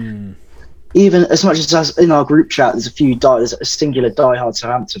obviously even as much as in our group chat there's a singular diehard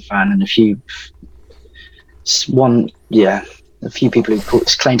Southampton fan and a few people who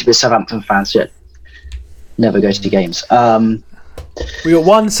claim to be a Southampton fans yet never go to the games. We got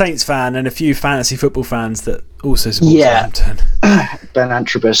one Saints fan and a few fantasy football fans that also support Southampton. Ben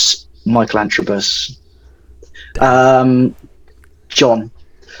Antrobus, Michael Antrobus, John.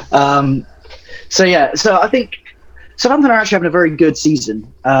 So I think Southampton are actually having a very good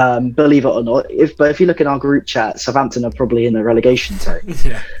season, believe it or not. If you look in our group chat, Southampton are probably in the relegation zone.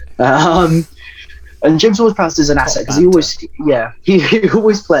 Yeah. And James Ward-Prowse is an asset because he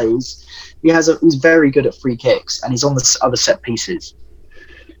always plays. He's very good at free kicks and he's on the other set pieces.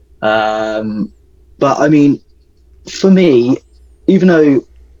 But I mean, for me, even though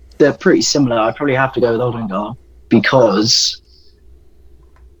they're pretty similar, I probably have to go with Odegaard because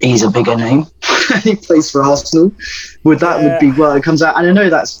he's a bigger name. He plays for Arsenal. Would be where it comes out. And I know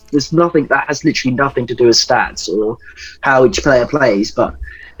that has literally nothing to do with stats or how each player plays, but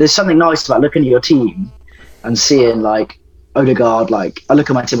there's something nice about looking at your team and seeing Odegaard, I look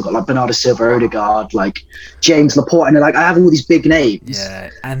at my team, I've got Bernardo Silva, Odegaard, James Laporte, and I have all these big names. Yeah,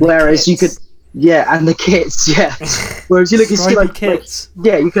 and whereas you could, and the kits, Whereas you look at kits.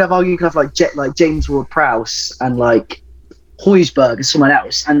 You could have James Ward-Prowse and Højbjerg and someone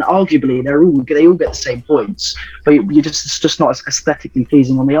else, and arguably they all get the same points, but it's just not as aesthetically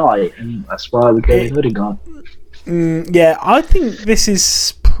pleasing on the eye, and that's why we go with Odegaard. I think this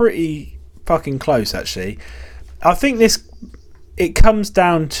is pretty fucking close actually. I think it comes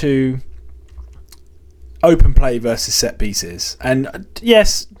down to open play versus set pieces, and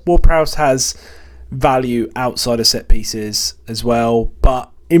yes, Ward-Prowse has value outside of set pieces as well,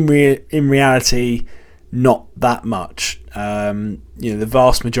 but in reality, not that much. The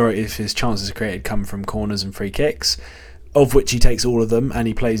vast majority of his chances created come from corners and free kicks, of which he takes all of them, and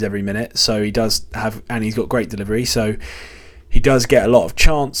he plays every minute. So he does have, and he's got great delivery. So he does get a lot of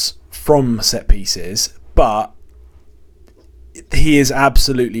chance from set pieces, but he is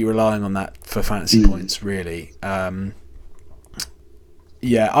absolutely relying on that for fantasy points, really.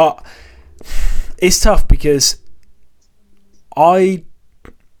 It's tough because I'm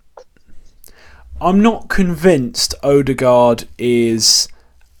not convinced Odegaard is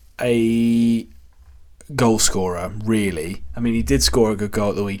a goal scorer, really. I mean, he did score a good goal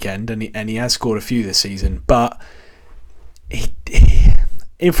at the weekend, and he has scored a few this season, but he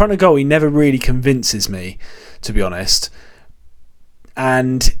in front of goal, he never really convinces me, to be honest.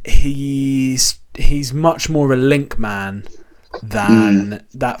 And he's much more of a link man than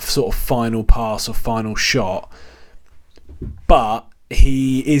that sort of final pass or final shot. But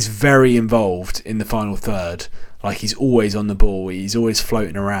he is very involved in the final third. Like, he's always on the ball. He's always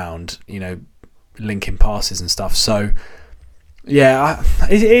floating around, linking passes and stuff. So, yeah,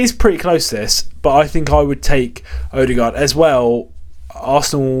 it is pretty close, this. But I think I would take Odegaard as well.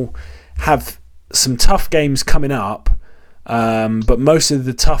 Arsenal have some tough games coming up, but most of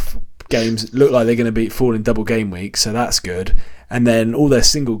the tough games look like they're going to fall in double game week, so that's good. And then all their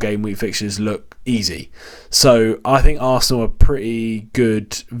single game week fixtures look easy. So I think Arsenal are pretty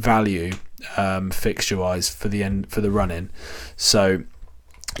good value fixture wise for the run in. So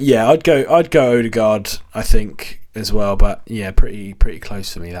yeah, I'd go Odegaard, I think, as well. But yeah, pretty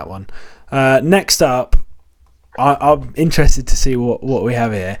close for me, that one. Next up, I'm interested to see what we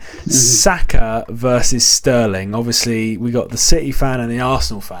have here. Saka versus Sterling. Obviously, we got the City fan and the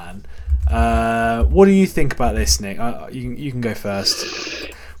Arsenal fan. What do you think about this, Nick? You can go first.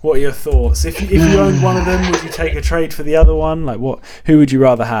 What are your thoughts? If you owned one of them, would you take a trade for the other one? Like, who would you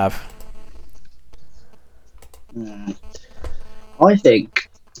rather have? I think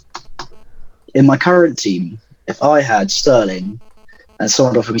in my current team, if I had Sterling and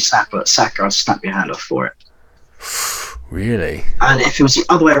someone offered me Saka, I'd snap your hand off for it. Really? And if it was the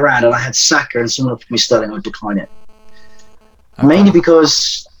other way around and I had Saka and someone offered me Sterling, I would decline it. Okay. Mainly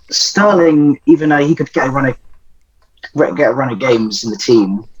because Sterling, even though he could get a run of games in the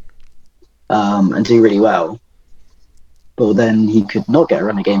team and do really well, but then he could not get a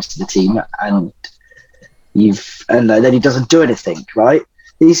run of games to the team, and then he doesn't do anything, right?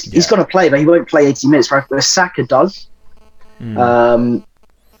 He's going to play, but he won't play 80 minutes, right? Where Saka does. And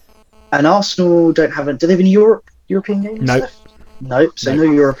Arsenal don't have do they have any European games? Nope. So no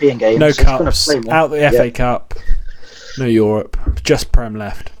European games. No so cups. Out the FA Cup. No Europe. Just Prem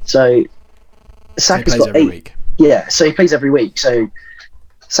left. So Saka's got 8 week. Yeah, so he plays every week. So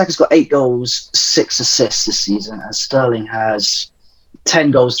Saka's got 8 goals, 6 assists this season, and Sterling has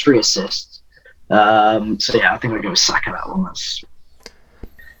 10 goals, 3 assists. So yeah, I think we'll go with Saka that one. That's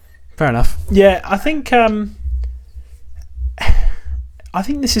fair enough. Yeah, I think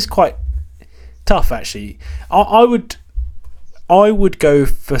this is quite tough, actually. I would go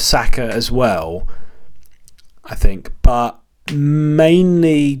for Saka as well, I think, but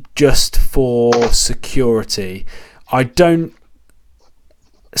mainly just for security.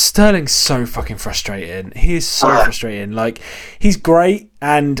 Sterling's so fucking frustrating. He is so frustrating. Like, he's great,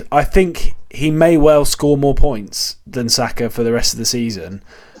 and I think he may well score more points than Saka for the rest of the season.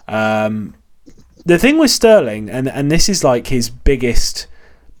 The thing with Sterling, and this is like his biggest,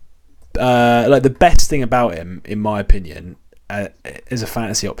 like the best thing about him, in my opinion, as a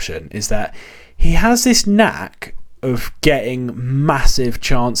fantasy option, is that he has this knack of getting massive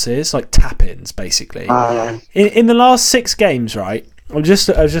chances, like tap-ins, basically. In the last 6 games, right? I was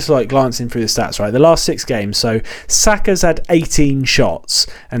just like glancing through the stats, right? The last 6 games, so Saka's had 18 shots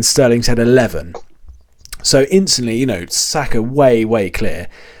and Sterling's had 11. So instantly, Saka way clear.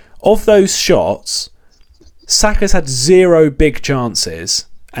 Of those shots, Saka's had 0 big chances,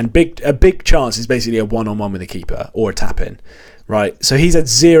 and a big chance is basically a one-on-one with a keeper or a tap-in, right? So he's had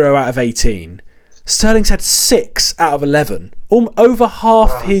 0 out of 18. Sterling's had 6 out of 11. Over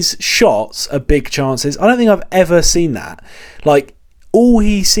half his shots are big chances. I don't think I've ever seen that. Like, all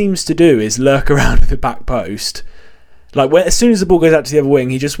he seems to do is lurk around at the back post. Like, as soon as the ball goes out to the other wing,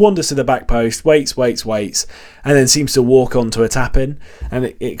 he just wanders to the back post, waits, and then seems to walk onto a tap-in.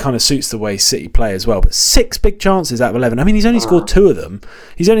 And it kind of suits the way City play as well. But 6 big chances out of 11. I mean, he's only scored 2 of them.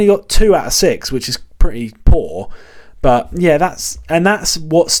 He's only got 2 out of 6, which is pretty poor. But yeah, that's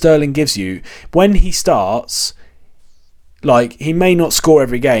what Sterling gives you. When he starts, like, he may not score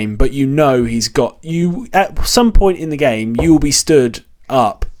every game, but he's got you at some point in the game, you will be stood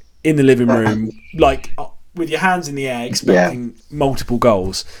up in the living room, like with your hands in the air, expecting multiple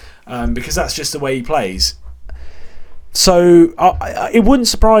goals, because that's just the way he plays. So it wouldn't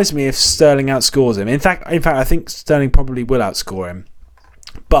surprise me if Sterling outscores him. In fact, I think Sterling probably will outscore him.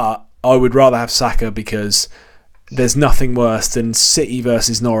 But I would rather have Saka because there's nothing worse than City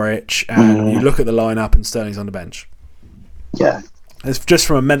versus Norwich, and you look at the lineup and Sterling's on the bench. Yeah. It's just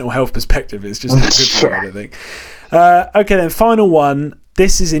from a mental health perspective, it's just not good for him, I don't think. Okay, then final one.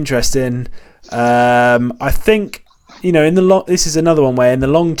 This is interesting. I think this is another one where in the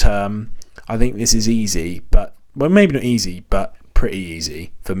long term, I think this is easy, but maybe not easy, but pretty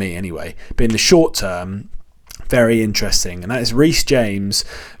easy for me anyway. But in the short term, very interesting, and that is Reece James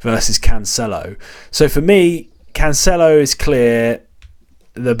versus Cancelo. So for me, Cancelo is clear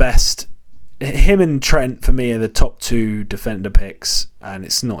the best. Him and Trent for me are the top two defender picks, and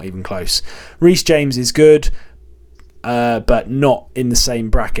it's not even close. Reece James is good, but not in the same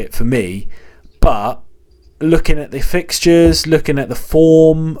bracket for me. But looking at the fixtures, looking at the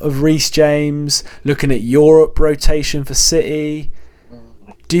form of Reece James, looking at Europe rotation for City,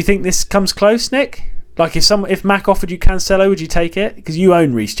 do you think this comes close, Nick? Like if Mac offered you Cancelo, would you take it? Because you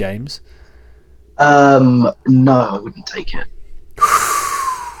own Reece James. No, I wouldn't take it.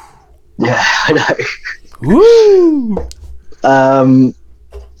 Yeah, I know. Woo!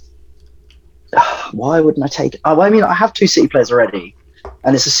 Why wouldn't I take it? I mean, I have two City players already,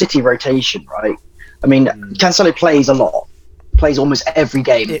 and it's a City rotation, right? I mean, Cancelo plays a lot. Plays almost every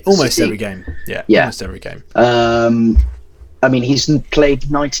game. Every game. Yeah, almost every game. I mean, he's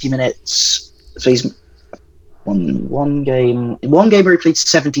played 90 minutes. So he's one game where he played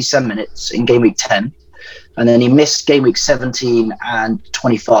 77 minutes in game week 10, and then he missed game week 17 and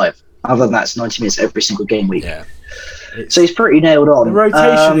 25. Other than that, it's 90 minutes every single game week. Yeah. So he's pretty nailed on. The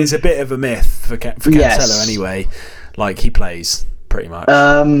rotation is a bit of a myth for Cancelo anyway. Like, he plays pretty much.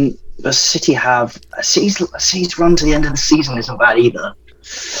 But City's run to the end of the season isn't bad either.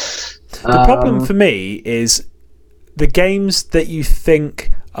 The problem for me is the games that you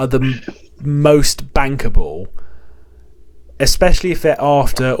think are the most bankable, especially if they're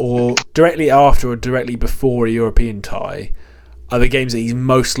directly after or directly before a European tie, are the games that he's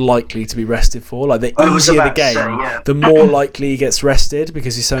most likely to be rested for. Like, the easier the game, the more likely he gets rested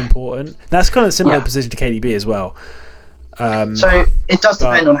because he's so important. That's kind of a similar position to KDB as well. So it does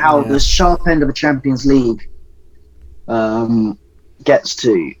depend on how the sharp end of a Champions League gets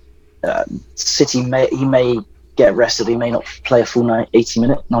to. City may get rested. He may not play a full 90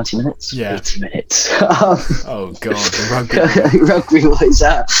 minutes. Yeah. 80 minutes. Oh God, the rugby. Rugby wise,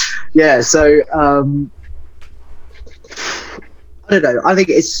 yeah. So I don't know. I think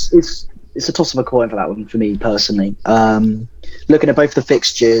it's a toss of a coin for that one for me personally. Looking at both the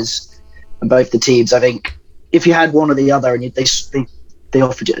fixtures and both the teams, I think if you had one or the other and they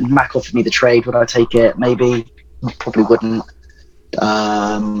offered it, Mac offered me the trade, would I take it? Maybe. Probably wouldn't.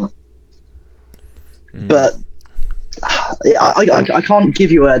 But I can't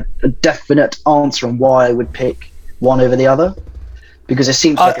give you a definite answer on why I would pick one over the other, because it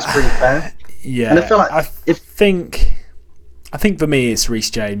seems like it's pretty fair. Yeah, and I feel like I think for me it's Reece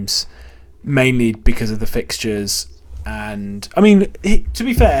James, mainly because of the fixtures, and I mean, to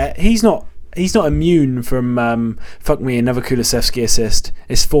be fair, he's not immune from fuck me, another Kulusevski assist.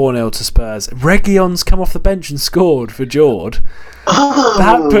 It's 4-0 to Spurs. Reguilon's come off the bench and scored for Jord.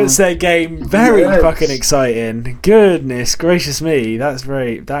 That puts their game very fucking exciting. Goodness gracious me,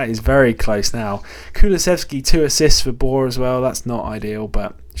 that is very close now. Kulusevski 2 assists for Boer as well. That's not ideal,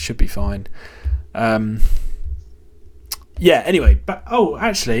 but should be fine. Yeah, anyway, but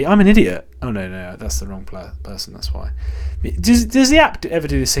actually, I'm an idiot. Oh no, that's the wrong person. That's why. Does the app ever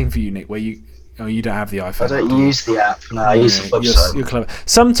do this thing for you, Nick, where you don't have the iPhone? I don't use the app. No, I use the website. You're clever.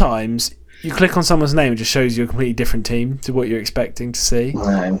 Sometimes you click on someone's name, it just shows you a completely different team to what you're expecting to see.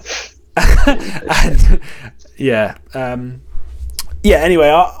 No. And, yeah.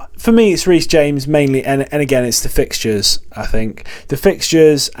 Anyway, for me, it's Reece James mainly, and again, it's the fixtures. I think the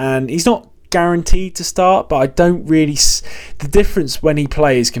fixtures, and he's not guaranteed to start, but I don't really. The difference when he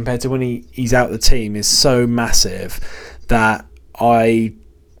plays compared to when he's out the team is so massive that I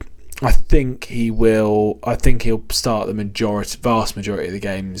think he will. I think he'll start the vast majority of the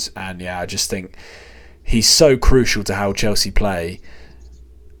games, and I just think he's so crucial to how Chelsea play,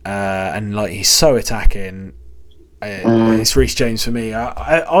 and like he's so attacking. It's Reece James for me.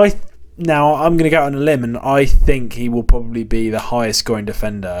 Now I'm going to go out on a limb, and I think he will probably be the highest scoring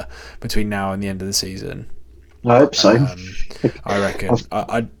defender between now and the end of the season. I hope so. I reckon.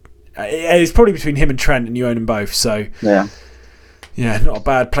 It's probably between him and Trent, and you own them both. So yeah, not a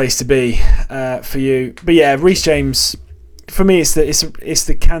bad place to be for you. But yeah, Reece James for me, it's the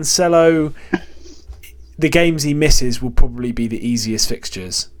Cancelo. The games he misses will probably be the easiest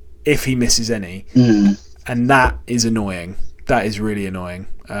fixtures if he misses any, and that is annoying. That is really annoying.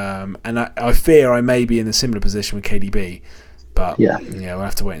 And I fear I may be in a similar position with KDB, but yeah, we'll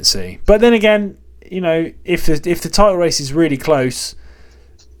have to wait and see. But then again, if the title race is really close,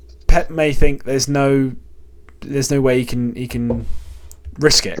 Pep may think there's no way he can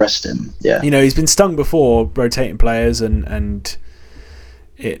risk it. Rest him, yeah. He's been stung before rotating players and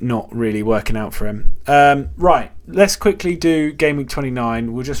it not really working out for him. Right, let's quickly do Game Week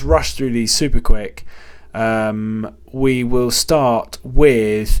 29. We'll just rush through these super quick. We will start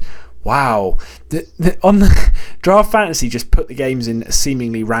with on the Draft Fantasy just put the games in a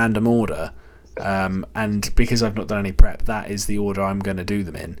seemingly random order, and because I've not done any prep, that is the order I'm going to do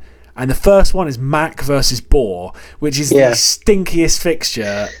them in. And the first one is Mac versus Boar, which is the stinkiest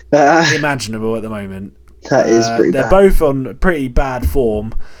fixture imaginable at the moment. That is pretty bad. They're both on pretty bad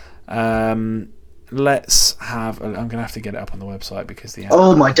form. Let's have. I'm going to have to get it up on the website because the.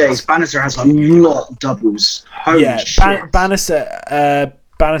 Oh my days! Bannister has a lot of doubles. Holy shit! Bannister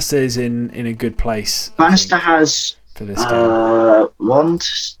is in a good place. Bannister has for this game.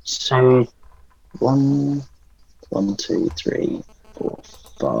 1, 2, 3, 4,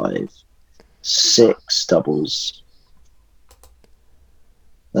 5, 6 doubles.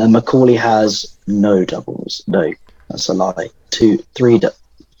 Macaulay has no doubles. No, that's a lie. 2, 3,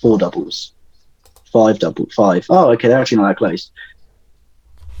 4 doubles. 5 doubles. 5. Oh, okay, they're actually not that close.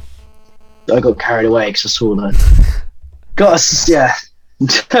 I got carried away because I saw that. Yeah.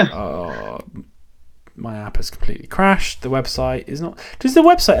 My app has completely crashed. The website is not. Does the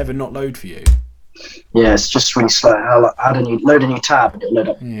website ever not load for you? Yeah, it's just really slow. I'll load a new tab and it'll load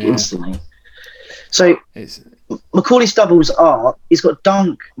up instantly. So Macaulay's doubles are: he's got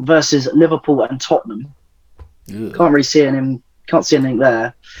Dunk versus Liverpool and Tottenham. Ugh. Can't really see him. Can't see anything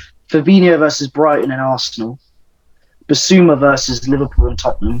there. Fabinho versus Brighton and Arsenal. Basuma versus Liverpool and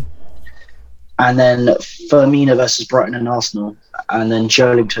Tottenham. And then Firmino versus Brighton and Arsenal. And then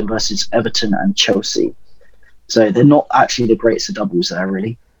Joelinton versus Everton and Chelsea. So they're not actually the greatest of doubles there,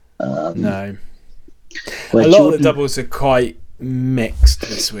 really. No. A lot of the doubles are quite mixed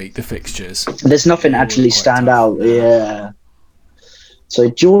this week, the fixtures. There's nothing actually stand out. Yeah. So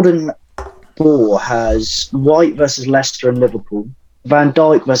Jordan Boar has White versus Leicester and Liverpool. Van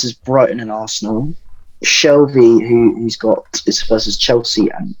Dijk versus Brighton and Arsenal. Shelby, who's got is versus Chelsea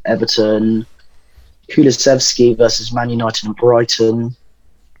and Everton. Kulusevski versus Man United and Brighton.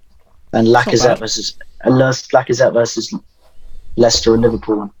 And Lacazette versus Leicester and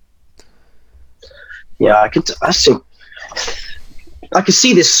Liverpool. Yeah, I could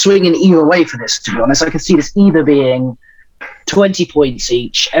see this swinging either way for this, to be honest. I could see this either being 20 points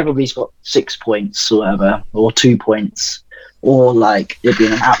each, everybody's got 6 points or whatever, or 2 points, or like it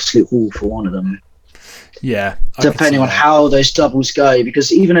being an absolute haul for one of them. Yeah. Depending on how those doubles go,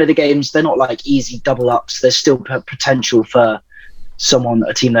 because even though the games, they're not like easy double ups, there's still potential for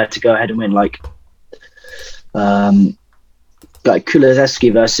a team there to go ahead and win. Like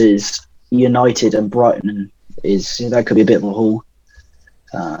Kulusevski versus United and Brighton that could be a bit of a haul.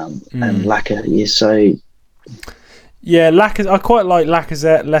 And Lacazette is so. Yeah, I quite like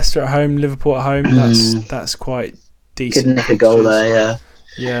Lacazette. Leicester at home, Liverpool at home. That's quite decent. Could nick a goal there,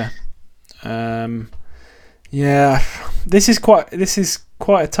 yeah. Yeah. This is quite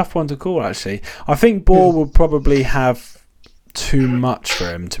a tough one to call, actually. I think Ball will probably have too much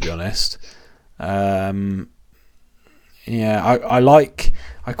for him, to be honest. Yeah,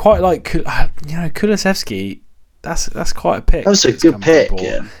 I quite like Kulusevski. That's quite a pick. That was a good pick,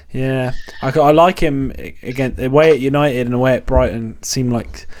 yeah. I like him again. The way at United and the way at Brighton seem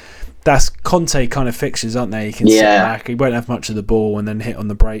like that's Conte kind of fixtures, aren't they? He can sit back. He won't have much of the ball and then hit on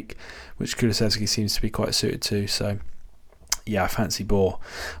the break, which Kulusevski seems to be quite suited to. So, yeah, I fancy Boar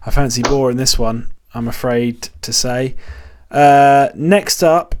in this one, I'm afraid to say. Next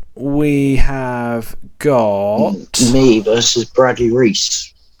up, we have got me versus Bradley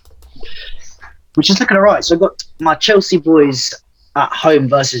Reese, which is looking alright. So I've got my Chelsea boys at home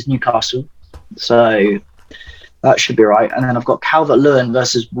versus Newcastle, so that should be right. And then I've got Calvert-Lewin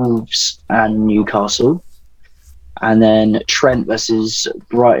versus Wolves and Newcastle, and then Trent versus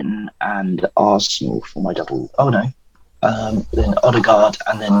Brighton and Arsenal for my double. Oh no, then Odegaard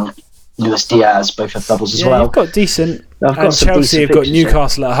and then Luis Diaz both have doubles as well. You've got decent. And Chelsea have got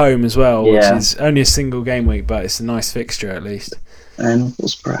Newcastle at home as well, which is only a single game week, but it's a nice fixture at least. And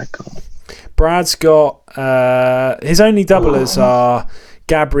what's Brad got? Brad's got his only doublers are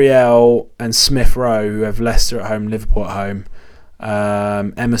Gabriel and Smith Rowe, who have Leicester at home, Liverpool at home,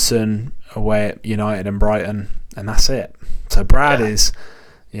 Emerson away at United and Brighton, and that's it. So Brad is,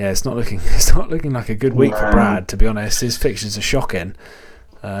 it's not looking like a good week for Brad, to be honest. His fixtures are shocking.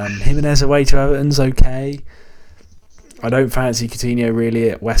 Jimenez away to Everton's okay. I don't fancy Coutinho really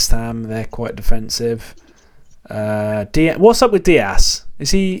at West Ham. They're quite defensive. What's up with Diaz?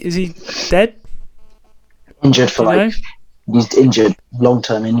 Is he dead? Injured for he's injured,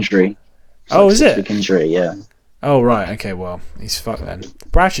 long-term injury. Is it? Big injury, yeah. Oh right, okay. Well, he's fucked then.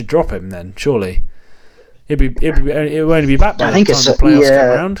 Brad should drop him then, surely. He'll only be back by the time the playoffs come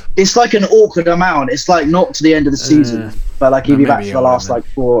around. It's like an awkward amount. It's like not to the end of the season, but like he'll be back for the last like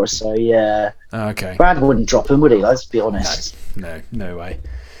 4 or so. Yeah. Okay. Brad wouldn't drop him, would he? Let's be honest. No way.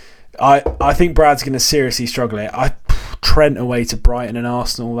 I think Brad's going to seriously struggle here. Trent away to Brighton and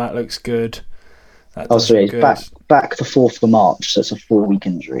Arsenal. That looks good. He's back the 4th of March, so it's a 4-week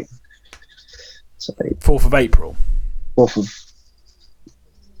injury. So 4th of April. 4th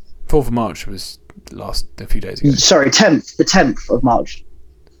of March was a few days ago. Sorry, the 10th of March.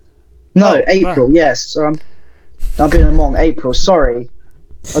 No, April. Wow. Yes, so I'm being wrong. April. Sorry,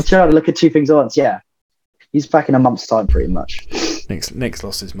 I'm trying to look at 2 things at once. Yeah, he's back in a month's time, pretty much. Nick's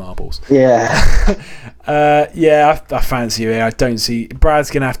lost his marbles. Yeah. I fancy you here. I don't see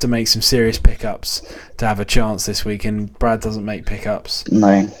Brad's going to have to make some serious pickups to have a chance this week, and Brad doesn't make pickups.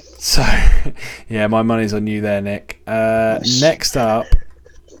 No. So, my money's on you there, Nick. Next up,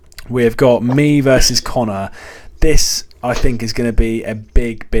 we've got me versus Connor. This, I think, is going to be a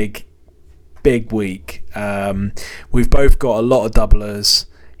big week. We've both got a lot of doublers.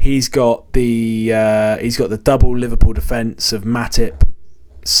 He's got the double Liverpool defence of Matip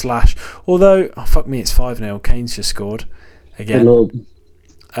 / although fuck me, it's 5-0. Kane's just scored again.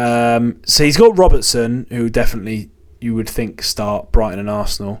 So he's got Robertson, who definitely you would think start Brighton and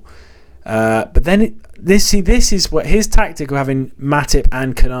Arsenal. But then this is what his tactic of having Matip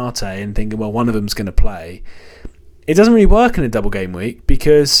and Konate and thinking, well, one of them's going to play. It doesn't really work in a double game week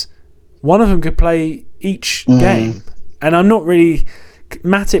because one of them could play each game, and I'm not really.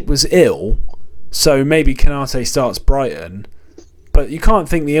 Matip was ill, so maybe Konate starts Brighton, but you can't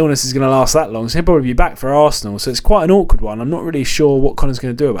think the illness is going to last that long, so he'll probably be back for Arsenal, so it's quite an awkward one. I'm not really sure what Connor's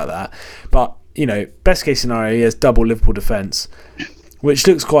going to do about that, but best case scenario, he has double Liverpool defence, which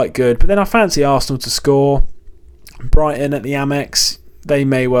looks quite good, but then I fancy Arsenal to score. Brighton at the Amex, they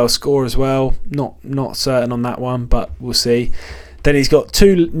may well score as well, not certain on that one, but we'll see. Then he's got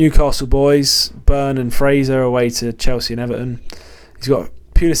 2 Newcastle boys, Burn and Fraser, away to Chelsea and Everton. He's got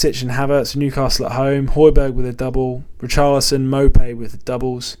Pulisic and Havertz, Newcastle at home, Højbjerg with a double, Richarlison, Mopé with the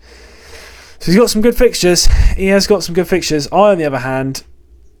doubles. So he's got some good fixtures. He has got some good fixtures. I, on the other hand,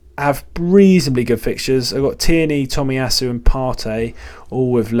 have reasonably good fixtures. I've got Tierney, Tomiyasu and Partey,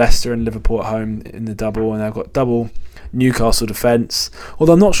 all with Leicester and Liverpool at home in the double, and I've got double Newcastle defence.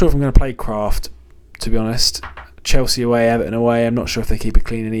 Although I'm not sure if I'm going to play Kraft, to be honest. Chelsea away, Everton away. I'm not sure if they keep it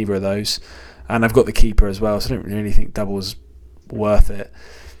clean in either of those. And I've got the keeper as well, so I don't really think double's worth it.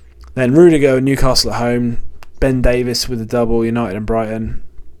 Then Rudiger and Newcastle at home, Ben Davis with a double, United and Brighton.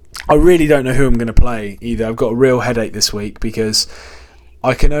 I really don't know who I'm going to play either. I've got a real headache this week because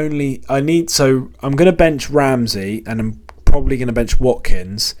I'm going to bench Ramsey and I'm probably going to bench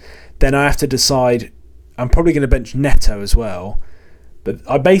Watkins. Then I have to decide, I'm probably going to bench Neto as well. But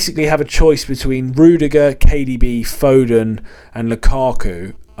I basically have a choice between Rudiger, KDB, Foden and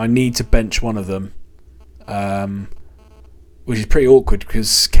Lukaku. I need to bench one of them. Which is pretty awkward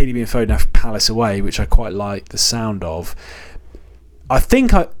because KDB and Foden have Palace away, which I quite like the sound of. I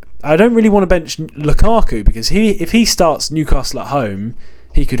think I don't really want to bench Lukaku because if he starts Newcastle at home,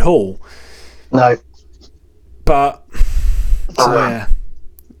 he could haul. No. But I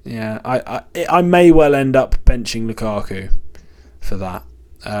may well end up benching Lukaku for that.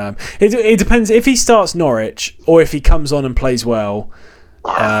 It depends if he starts Norwich or if he comes on and plays well.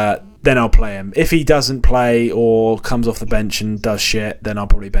 Then I'll play him. If he doesn't play or comes off the bench and does shit, then I'll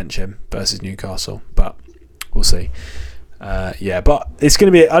probably bench him versus Newcastle. But we'll see. But it's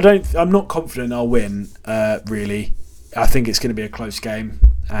going to be. I'm not confident I'll win. Really, I think it's going to be a close game,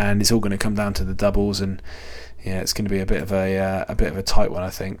 and it's all going to come down to the doubles. And it's going to be a bit of a tight one, I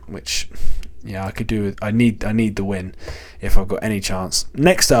think. Which, I could do. I need the win if I've got any chance.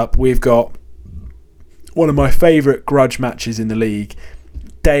 Next up, we've got one of my favourite grudge matches in the league.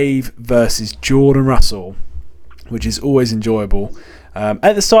 Dave versus Jordan Russell, which is always enjoyable.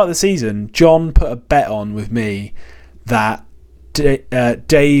 At the start of the season, John put a bet on with me that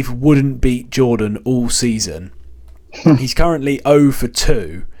Dave wouldn't beat Jordan all season. He's currently 0 for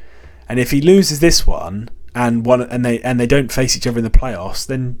 2, and if he loses this one and they don't face each other in the playoffs,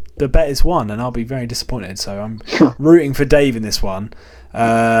 then the bet is won, and I'll be very disappointed. So I'm rooting for Dave in this one.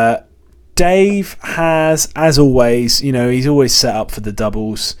 Dave has, as always, he's always set up for the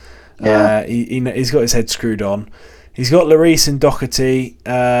doubles. Yeah. He's got his head screwed on. He's got Lloris and Doherty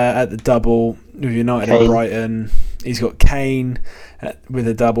at the double with United and Brighton. He's got Kane with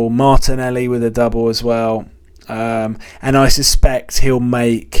a double, Martinelli with a double as well. And I suspect he'll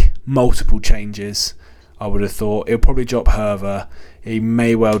make multiple changes. I would have thought he'll probably drop Herver. He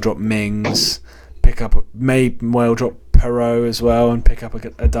may well drop Mings. May well drop Perot as well and pick up a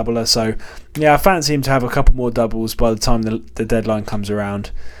doubler. So yeah, I fancy him to have a couple more doubles by the time the deadline comes around.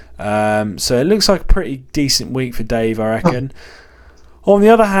 So it looks like a pretty decent week for Dave, I reckon. On the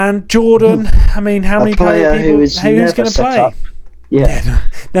other hand, Jordan, I mean, how many players who's going to play? Up. Yeah.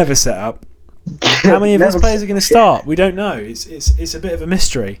 Never set up. How many of his players are going to start? We don't know. It's a bit of a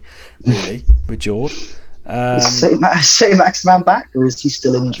mystery, really, with Jordan. Is Maximan back, or is he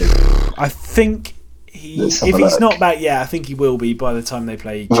still injured? I think if he's not back, I think he will be by the time they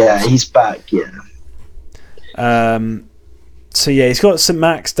play. Yeah, he's back. Yeah. So yeah, he's got St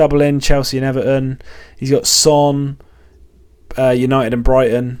Max double in Chelsea and Everton. He's got Son, United and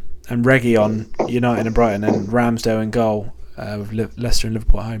Brighton, and Reguilon, United and Brighton, and Ramsdale in goal with Leicester and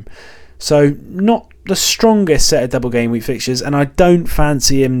Liverpool at home. So not the strongest set of double game week fixtures, and I don't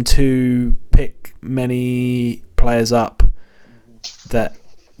fancy him to pick many players up that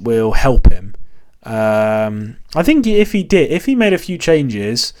will help him. I think if he made a few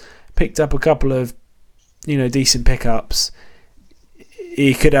changes, picked up a couple of decent pickups,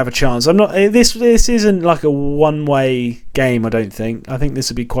 he could have a chance. I'm not. This isn't like a one-way game. I don't think. I think this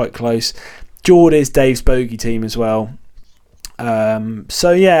will be quite close. Jord is Dave's bogey team as well.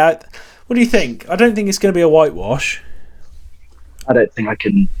 So yeah, what do you think? I don't think it's going to be a whitewash. I don't think I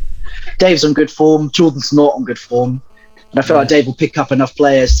can. Dave's on good form. Jordan's not on good form, and I feel like Dave will pick up enough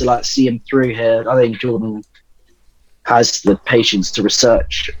players to see him through here. I think Jordan has the patience to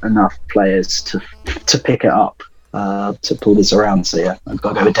research enough players to pick it up. To pull this around, so yeah, I've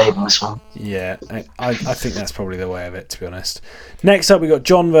got to go with Dave on this one. Yeah, I think that's probably the way of it, to be honest. Next up, we got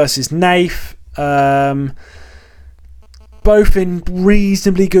John versus Nath. Both in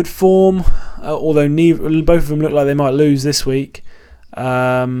reasonably good form, although both of them look like they might lose this week.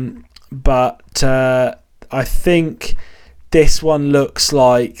 But I think this one looks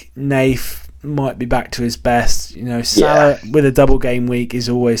like Nath might be back to his best. Salah with a double game week is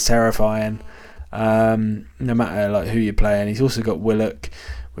always terrifying. No matter who you're playing. He's also got Willock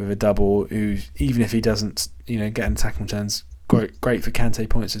with a double, who even if he doesn't get in tackle turns, great for Kante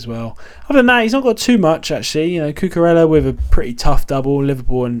points as well. Other than that, he's not got too much actually. Cucurella with a pretty tough double,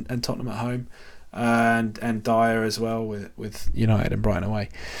 Liverpool and Tottenham at home, and Dyer as well with United and Brighton away.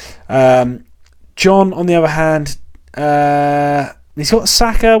 John on the other hand, he's got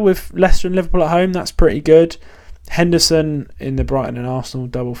Saka with Leicester and Liverpool at home. That's pretty good. Henderson in the Brighton and Arsenal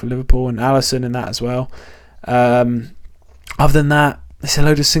double for Liverpool, and Alisson in that as well. Other than that, it's a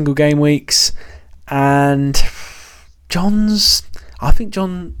load of single game weeks, and I think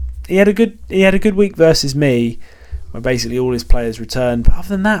John he had a good week versus me, where basically all his players returned. But other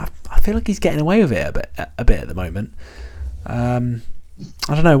than that, I feel like he's getting away with it a bit at the moment. I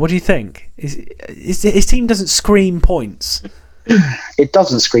don't know. What do you think? His team doesn't scream points. It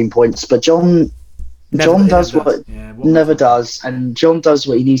doesn't scream points, but John does what never does, and John does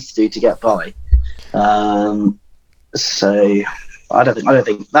what he needs to do to get by. So I don't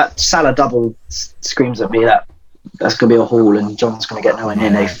think that Salah double screams at me that's going to be a haul, and John's going to get nowhere near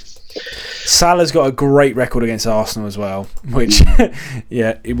Nath. Salah's got a great record against Arsenal as well, which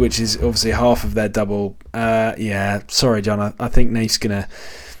is obviously half of their double. Sorry, John. I think Nath's going to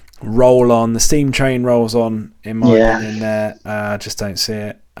roll on. The steam train rolls on, in my opinion. There, I just don't see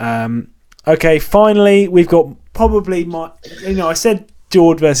it. Okay, finally, we've got probably I said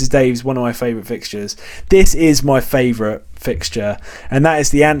George versus Dave's one of my favourite fixtures. This is my favourite fixture, and that is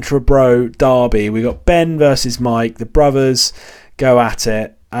the Antra Bro Derby. We got Ben versus Mike. The brothers go at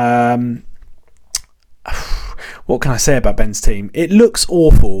it. What can I say about Ben's team? It looks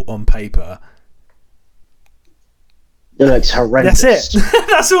awful on paper. It looks horrendous. That's it.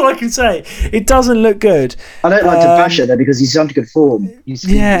 That's all I can say. It doesn't look good. I don't like to bash it though, because he's under good form. He's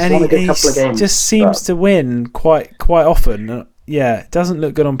won a good couple of games. Just seems to win quite often. Yeah, it doesn't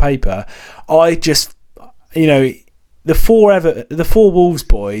look good on paper. I just, the four Wolves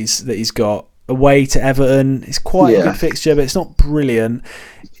boys that he's got away to Everton, it's quite a good fixture, but it's not brilliant.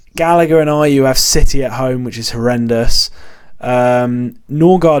 Gallagher and Ayew have City at home, which is horrendous.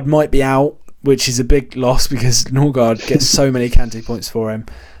 Norgard might be out, which is a big loss because Norgard gets so many Kante points for him.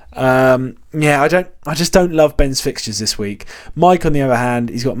 I just don't love Ben's fixtures this week. Mike, on the other hand,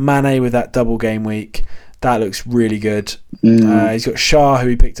 he's got Mane with that double game week. That looks really good. He's got Shah, who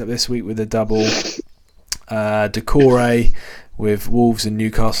he picked up this week with a double. Decore with Wolves and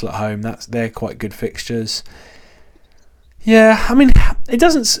Newcastle at home. They're quite good fixtures. Yeah, I mean, it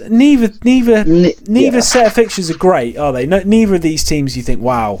doesn't. Neither set of fixtures are great, are they? No, neither of these teams you think,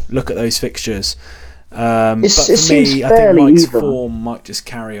 wow, look at those fixtures. But for me, I think Mike's form might just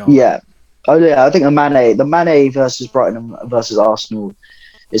carry on. Yeah. Oh yeah, I think the Mane versus Brighton versus Arsenal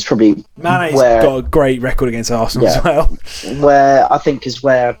is probably Mane's got a great record against Arsenal as well. Where I think is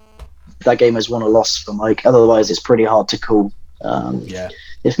where that game has won or lost for Mike. Otherwise, it's pretty hard to call.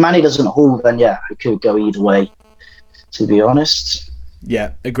 If Mane doesn't haul, then it could go either way. To be honest.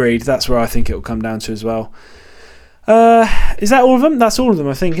 Yeah, agreed. That's where I think it will come down to as well. Is that all of them? That's all of them,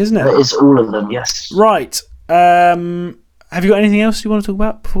 I think, isn't it? It is all of them, yes. Right. Have you got anything else you want to talk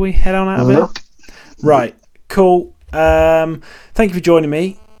about before we head on out of it? Right. Cool. Thank you for joining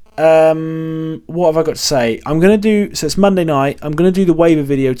me. What have I got to say? So it's Monday night. I'm going to do the waiver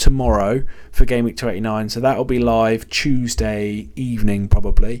video tomorrow for Game Week 289. So that will be live Tuesday evening,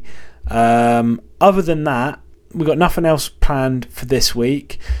 probably. Other than that, we've got nothing else planned for this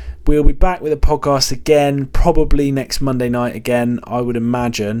week. We'll be back with a podcast again, probably next Monday night again, I would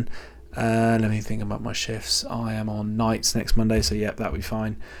imagine. Let me think about my shifts. I am on nights next Monday, so that'll be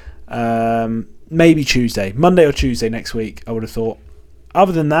fine. Maybe Tuesday. Monday or Tuesday next week, I would have thought.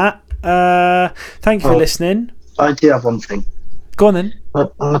 Other than that, thank you for listening. I do have one thing. Go on then.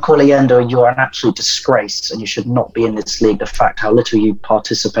 Macaulay Endo, you are an absolute disgrace and you should not be in this league. The fact how little you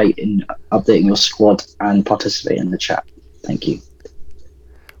participate in updating your squad and participate in the chat. Thank you.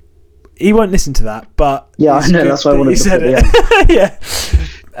 He won't listen to that, but... Yeah, I know, that's why I wanted to put it.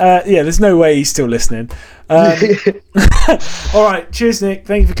 Yeah, there's no way he's still listening. All right, cheers, Nick.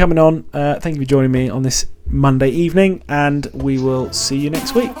 Thank you for coming on. Thank you for joining me on this Monday evening, and we will see you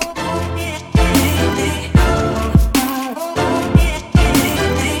next week.